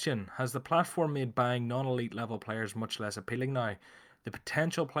 Question: has the platform made buying non-elite level players much less appealing now? The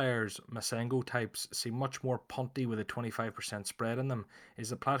potential players, Masengo types, seem much more punty with a 25% spread in them.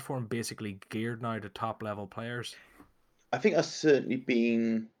 Is the platform basically geared now to top level players? I think that's certainly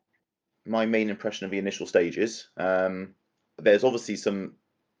been my main impression of the initial stages. There's obviously some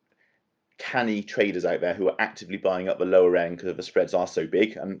canny traders out there who are actively buying up the lower end because the spreads are so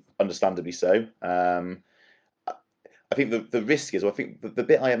big, and understandably so. I think the risk is, I think the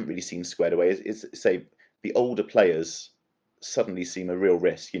bit I haven't really seen squared away is say the older players suddenly seem a real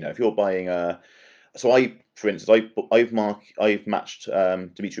risk. If you're buying so for instance, I've matched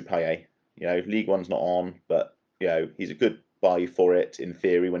Dimitri Payet. League One's not on, but he's a good buy for it in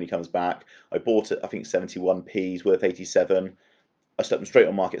theory when he comes back. I bought it, I think 71p, he's worth 87. I stuck them straight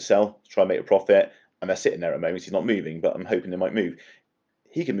on market sell to try and make a profit, and they're sitting there at the moment. He's not moving, but I'm hoping they might move.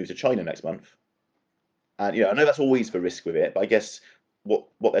 He can move to China next month, and I know that's always the risk with it, but I guess what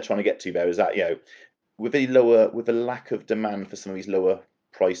they're trying to get to there is that with the lack of demand for some of these lower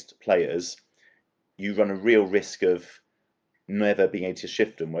priced players, you run a real risk of never being able to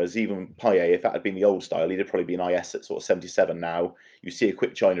shift them. Whereas even Payet, if that had been the old style, he'd have probably been IS at sort of 77 now. You see a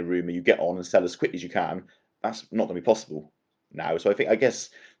quick China rumour, you get on and sell as quick as you can. That's not going to be possible now. So I guess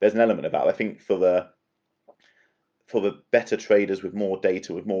there's an element of that. I think for the better traders with more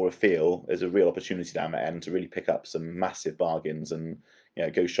data, with more a feel, there's a real opportunity down that end to really pick up some massive bargains and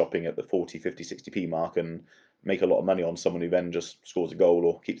go shopping at the 40, 50, 60p mark and make a lot of money on someone who then just scores a goal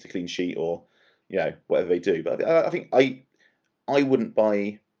or keeps a clean sheet or whatever they do. But I think I wouldn't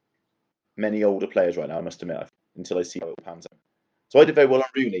buy many older players right now, I must admit, until I see how it pans out. So I did very well on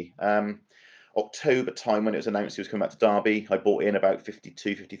Rooney. October time when it was announced he was coming back to Derby, I bought in about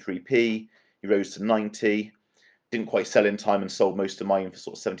 52, 53p. He rose to 90. Didn't quite sell in time and sold most of mine for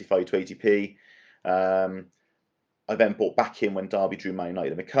sort of 75 to 80p. I then bought back in when Derby drew Man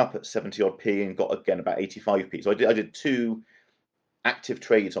United in the Cup at 70 odd p and got again about 85p. So I did two active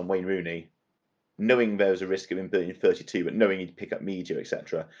trades on Wayne Rooney, knowing there was a risk of him being 32, but knowing he'd pick up media,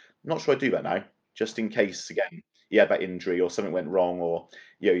 etc. Not sure I'd do that now, just in case, again, he had that injury or something went wrong, or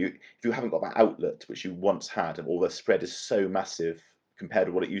if you haven't got that outlet, which you once had, or the spread is so massive compared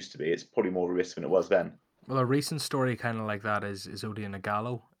to what it used to be, it's probably more of a risk than it was then. Well, a recent story kind of like that is Odion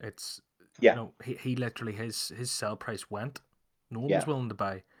Ighalo. It's Yeah, he literally his sell price went. No one was yeah, willing to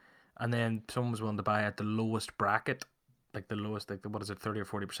buy, and then someone was willing to buy at the lowest bracket, like the lowest, like what is it, 30 or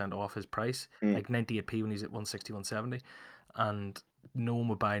 40% off his price, mm, like 98p when he's at 160, 170, and no one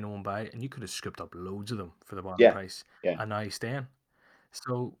would buy, and you could have scooped up loads of them for the bottom yeah, price, yeah, and now he's staying.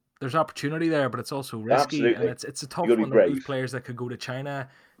 So there's opportunity there, but it's also risky, and absolutely. it's a You got tough to be one. Those brave. players that could go to China,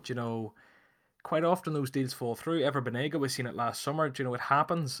 you know, quite often those deals fall through. Ever Banega, we've seen it last summer. You know, it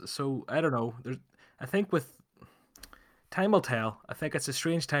happens. So I don't know. I think with time will tell. I think it's a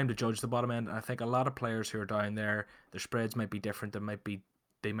strange time to judge the bottom end. I think a lot of players who are down there, their spreads might be different. They might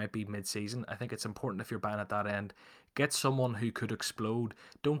be mid-season. I think it's important if you're buying at that end, get someone who could explode.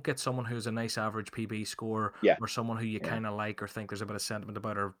 Don't get someone who has a nice average PB score Yeah, or someone who you yeah, kind of like or think there's a bit of sentiment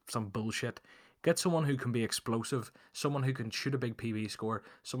about or some bullshit. Get someone who can be explosive, someone who can shoot a big PB score,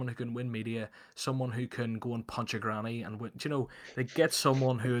 someone who can win media, someone who can go and punch a granny and win. You know, they get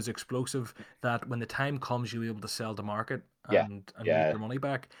someone who is explosive that when the time comes you'll be able to sell to market yeah, and make yeah, your money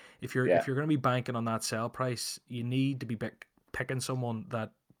back. yeah. If you're going to be banking on that sell price, you need to be picking someone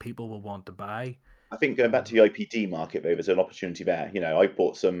that people will want to buy. I think going back to the IPD market, though, there's an opportunity there. I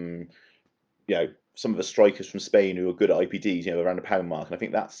bought some of the strikers from Spain who are good at IPDs, around the pound mark. And I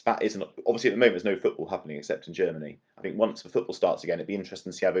think that isn't obviously at the moment there's no football happening except in Germany. I think once the football starts again, it'd be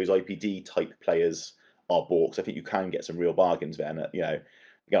interesting to see how those IPD type players are bought. Because I think you can get some real bargains there. And again,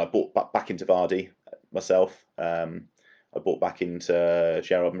 I bought back into Vardy myself. I bought back into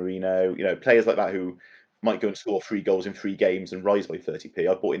Gerard Marino. Players like that who might go and score 3 goals in 3 games and rise by 30p.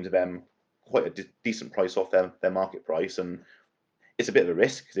 I bought into them quite a decent price off their market price, and it's a bit of a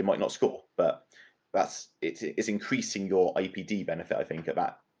risk because they might not score, but it's increasing your IPD benefit, I think, at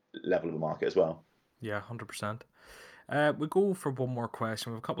that level of the market as well. Yeah, 100%. We go for one more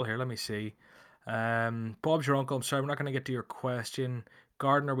question. We have a couple here. Let me see. Bob's your uncle. I'm sorry, we're not going to get to your question.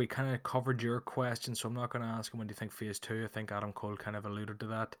 Gardner, we kind of covered your question, so I'm not going to ask him when do you think phase two. I think Adam Cole kind of alluded to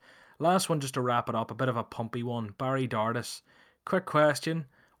that. Last one, just to wrap it up, a bit of a pumpy one. Barry Dardis. Quick question.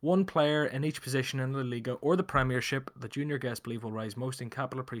 One player in each position in the Liga or the Premiership that junior guests believe will rise most in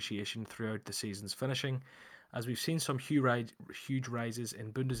capital appreciation throughout the season's finishing, as we've seen some huge rises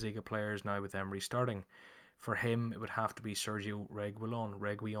in Bundesliga players now with them restarting. For him, it would have to be Sergio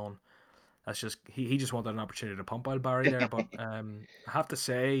Reguilon. That's just he just wanted an opportunity to pump out Barry there, but I have to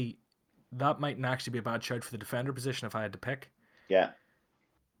say that mightn't actually be a bad shout for the defender position if I had to pick. Yeah,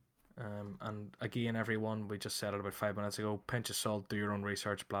 And again, everyone, we just said it about 5 minutes ago. Pinch of salt, do your own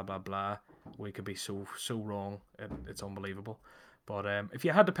research, blah blah blah. We could be so wrong. It's unbelievable. But if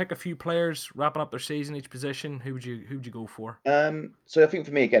you had to pick a few players wrapping up their season, each position, who would you go for? so I think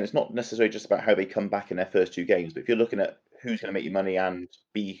for me, again, it's not necessarily just about how they come back in their first 2 games, but if you're looking at who's going to make you money and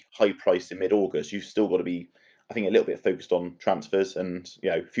be high priced in mid-August, you've still got to be, I think, a little bit focused on transfers and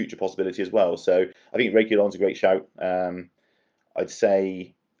future possibility as well. So I think Regulon's a great shout. I'd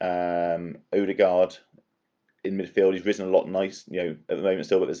say Odegaard in midfield. He's risen a lot nice, at the moment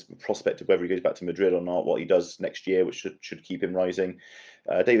still, but there's a prospect of whether he goes back to Madrid or not, what he does next year, which should keep him rising.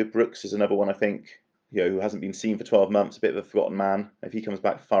 David Brooks is another one, I think, who hasn't been seen for 12 months, a bit of a forgotten man. If he comes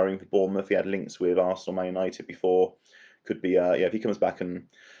back firing for Bournemouth, he had links with Arsenal, Man United before. Could be, if he comes back and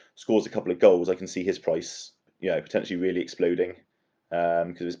scores a couple of goals, I can see his price, potentially really exploding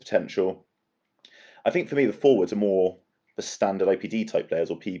because of his potential. I think for me, the forwards are more the standard IPD type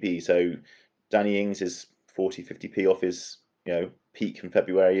players or PB. So Danny Ings is 40, 50p off his peak in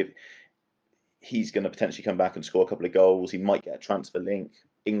February. he's going to potentially come back and score a couple of goals. He might get a transfer link.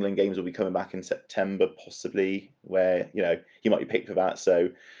 England games will be coming back in September, possibly, where he might be picked for that. So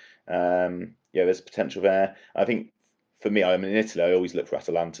there's potential there. I think for me, I'm in Italy. I always look for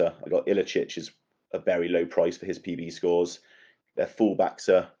Atalanta. I got Ilicic is a very low price for his PB scores. Their fullbacks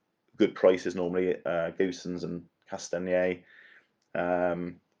are good prices normally. Goossens and Castagnier.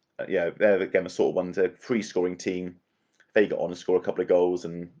 They're again the sort of ones. A free scoring team. If they get on and score a couple of goals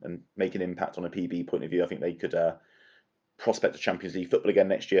and make an impact on a PB point of view, I think they could prospect of Champions League football again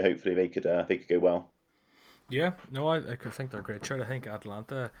next year. Hopefully, they could go well. Yeah, no, I think they're a great shirt. I think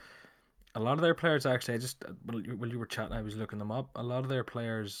Atalanta, a lot of their players actually, while you were chatting, I was looking them up. A lot of their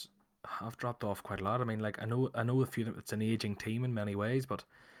players have dropped off quite a lot. I mean, like I know a few of them. It's an aging team in many ways, but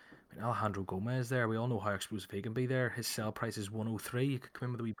I mean, Alejandro Gomez there. We all know how explosive he can be there. His sell price is 103. You could come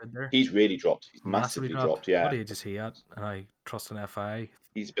in with a wee bid there. He's really dropped. He's Massively massively dropped. Yeah. What age is he at? And I trust an FI.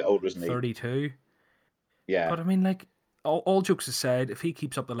 He's a bit older, isn't he? 32. Yeah. But I mean, like, all jokes aside, if he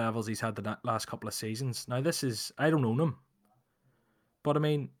keeps up the levels he's had the last couple of seasons, now this is, I don't own him, but I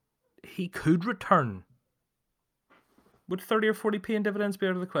mean, he could return. Would 30 or 40p in dividends be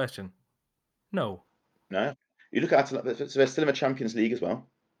out of the question? No. No. You look at Atalanta, so they're still in the Champions League as well.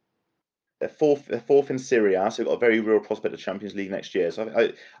 They're fourth in Serie A, so they've got a very real prospect of Champions League next year.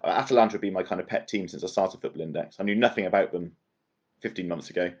 So Atalanta would be my kind of pet team since I started Football Index. I knew nothing about them 15 months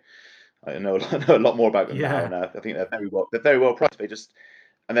ago. I know a lot more about them now, and I think they're very well priced.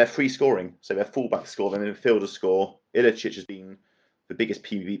 And they're free scoring, so their fullback score, their midfielders score. Ilicic has been the biggest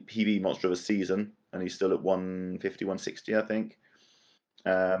PB monster of the season, and he's still at 150, 160, I think.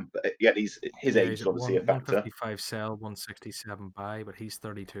 But his age is obviously a factor. 155 sell, 167 buy, but he's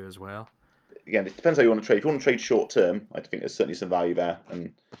 32 as well. Again, it depends how you want to trade. If you want to trade short term, I think there's certainly some value there,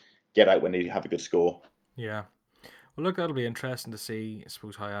 and get out when they have a good score. Yeah. Well, look, that'll be interesting to see, I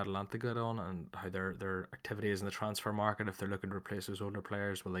suppose, how Atalanta get on and how their activity is in the transfer market. If they're looking to replace those older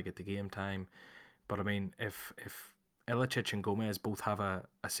players, will they get the game time? But I mean, if Ilicic and Gomez both have a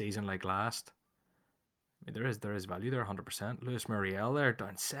season like last, I mean, there is value there, 100%. Luis Muriel there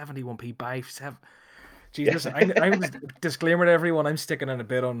down 71p buy 7. Jesus, I was disclaimer to everyone. I'm sticking in a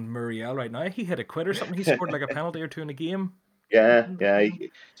bit on Muriel right now. He hit a quid or something. He scored like a penalty or two in a game. Yeah.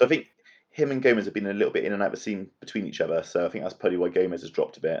 So I think him and Gomez have been a little bit in and out of the scene between each other. So I think that's probably why Gomez has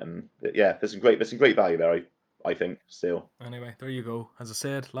dropped a bit. And there's some great value there. I think still. Anyway, there you go. As I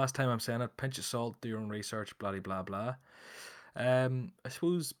said last time, I'm saying it. Pinch of salt. Do your own research. Blah blah blah. I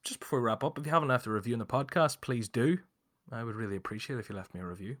suppose just before we wrap up, if you haven't left a review on the podcast, please do. I would really appreciate it if you left me a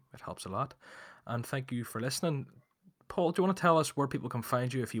review. It helps a lot. And thank you for listening. Paul, do you want to tell us where people can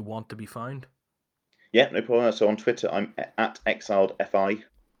find you if you want to be found? Yeah, no problem. So on Twitter, I'm at ExiledFI.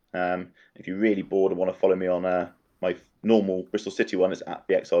 If you're really bored and want to follow me on my normal Bristol City one, it's at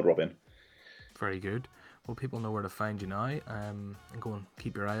the Exiled Robin. Very good. Well, people know where to find you now. And go and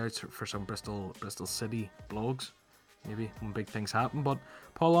keep your eye out for some Bristol City blogs. Maybe when big things happen. But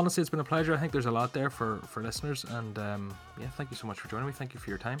Paul, honestly, it's been a pleasure. I think there's a lot there for listeners. And thank you so much for joining me. Thank you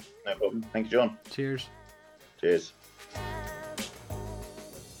for your time. No problem. Thank you, John. Cheers. Cheers.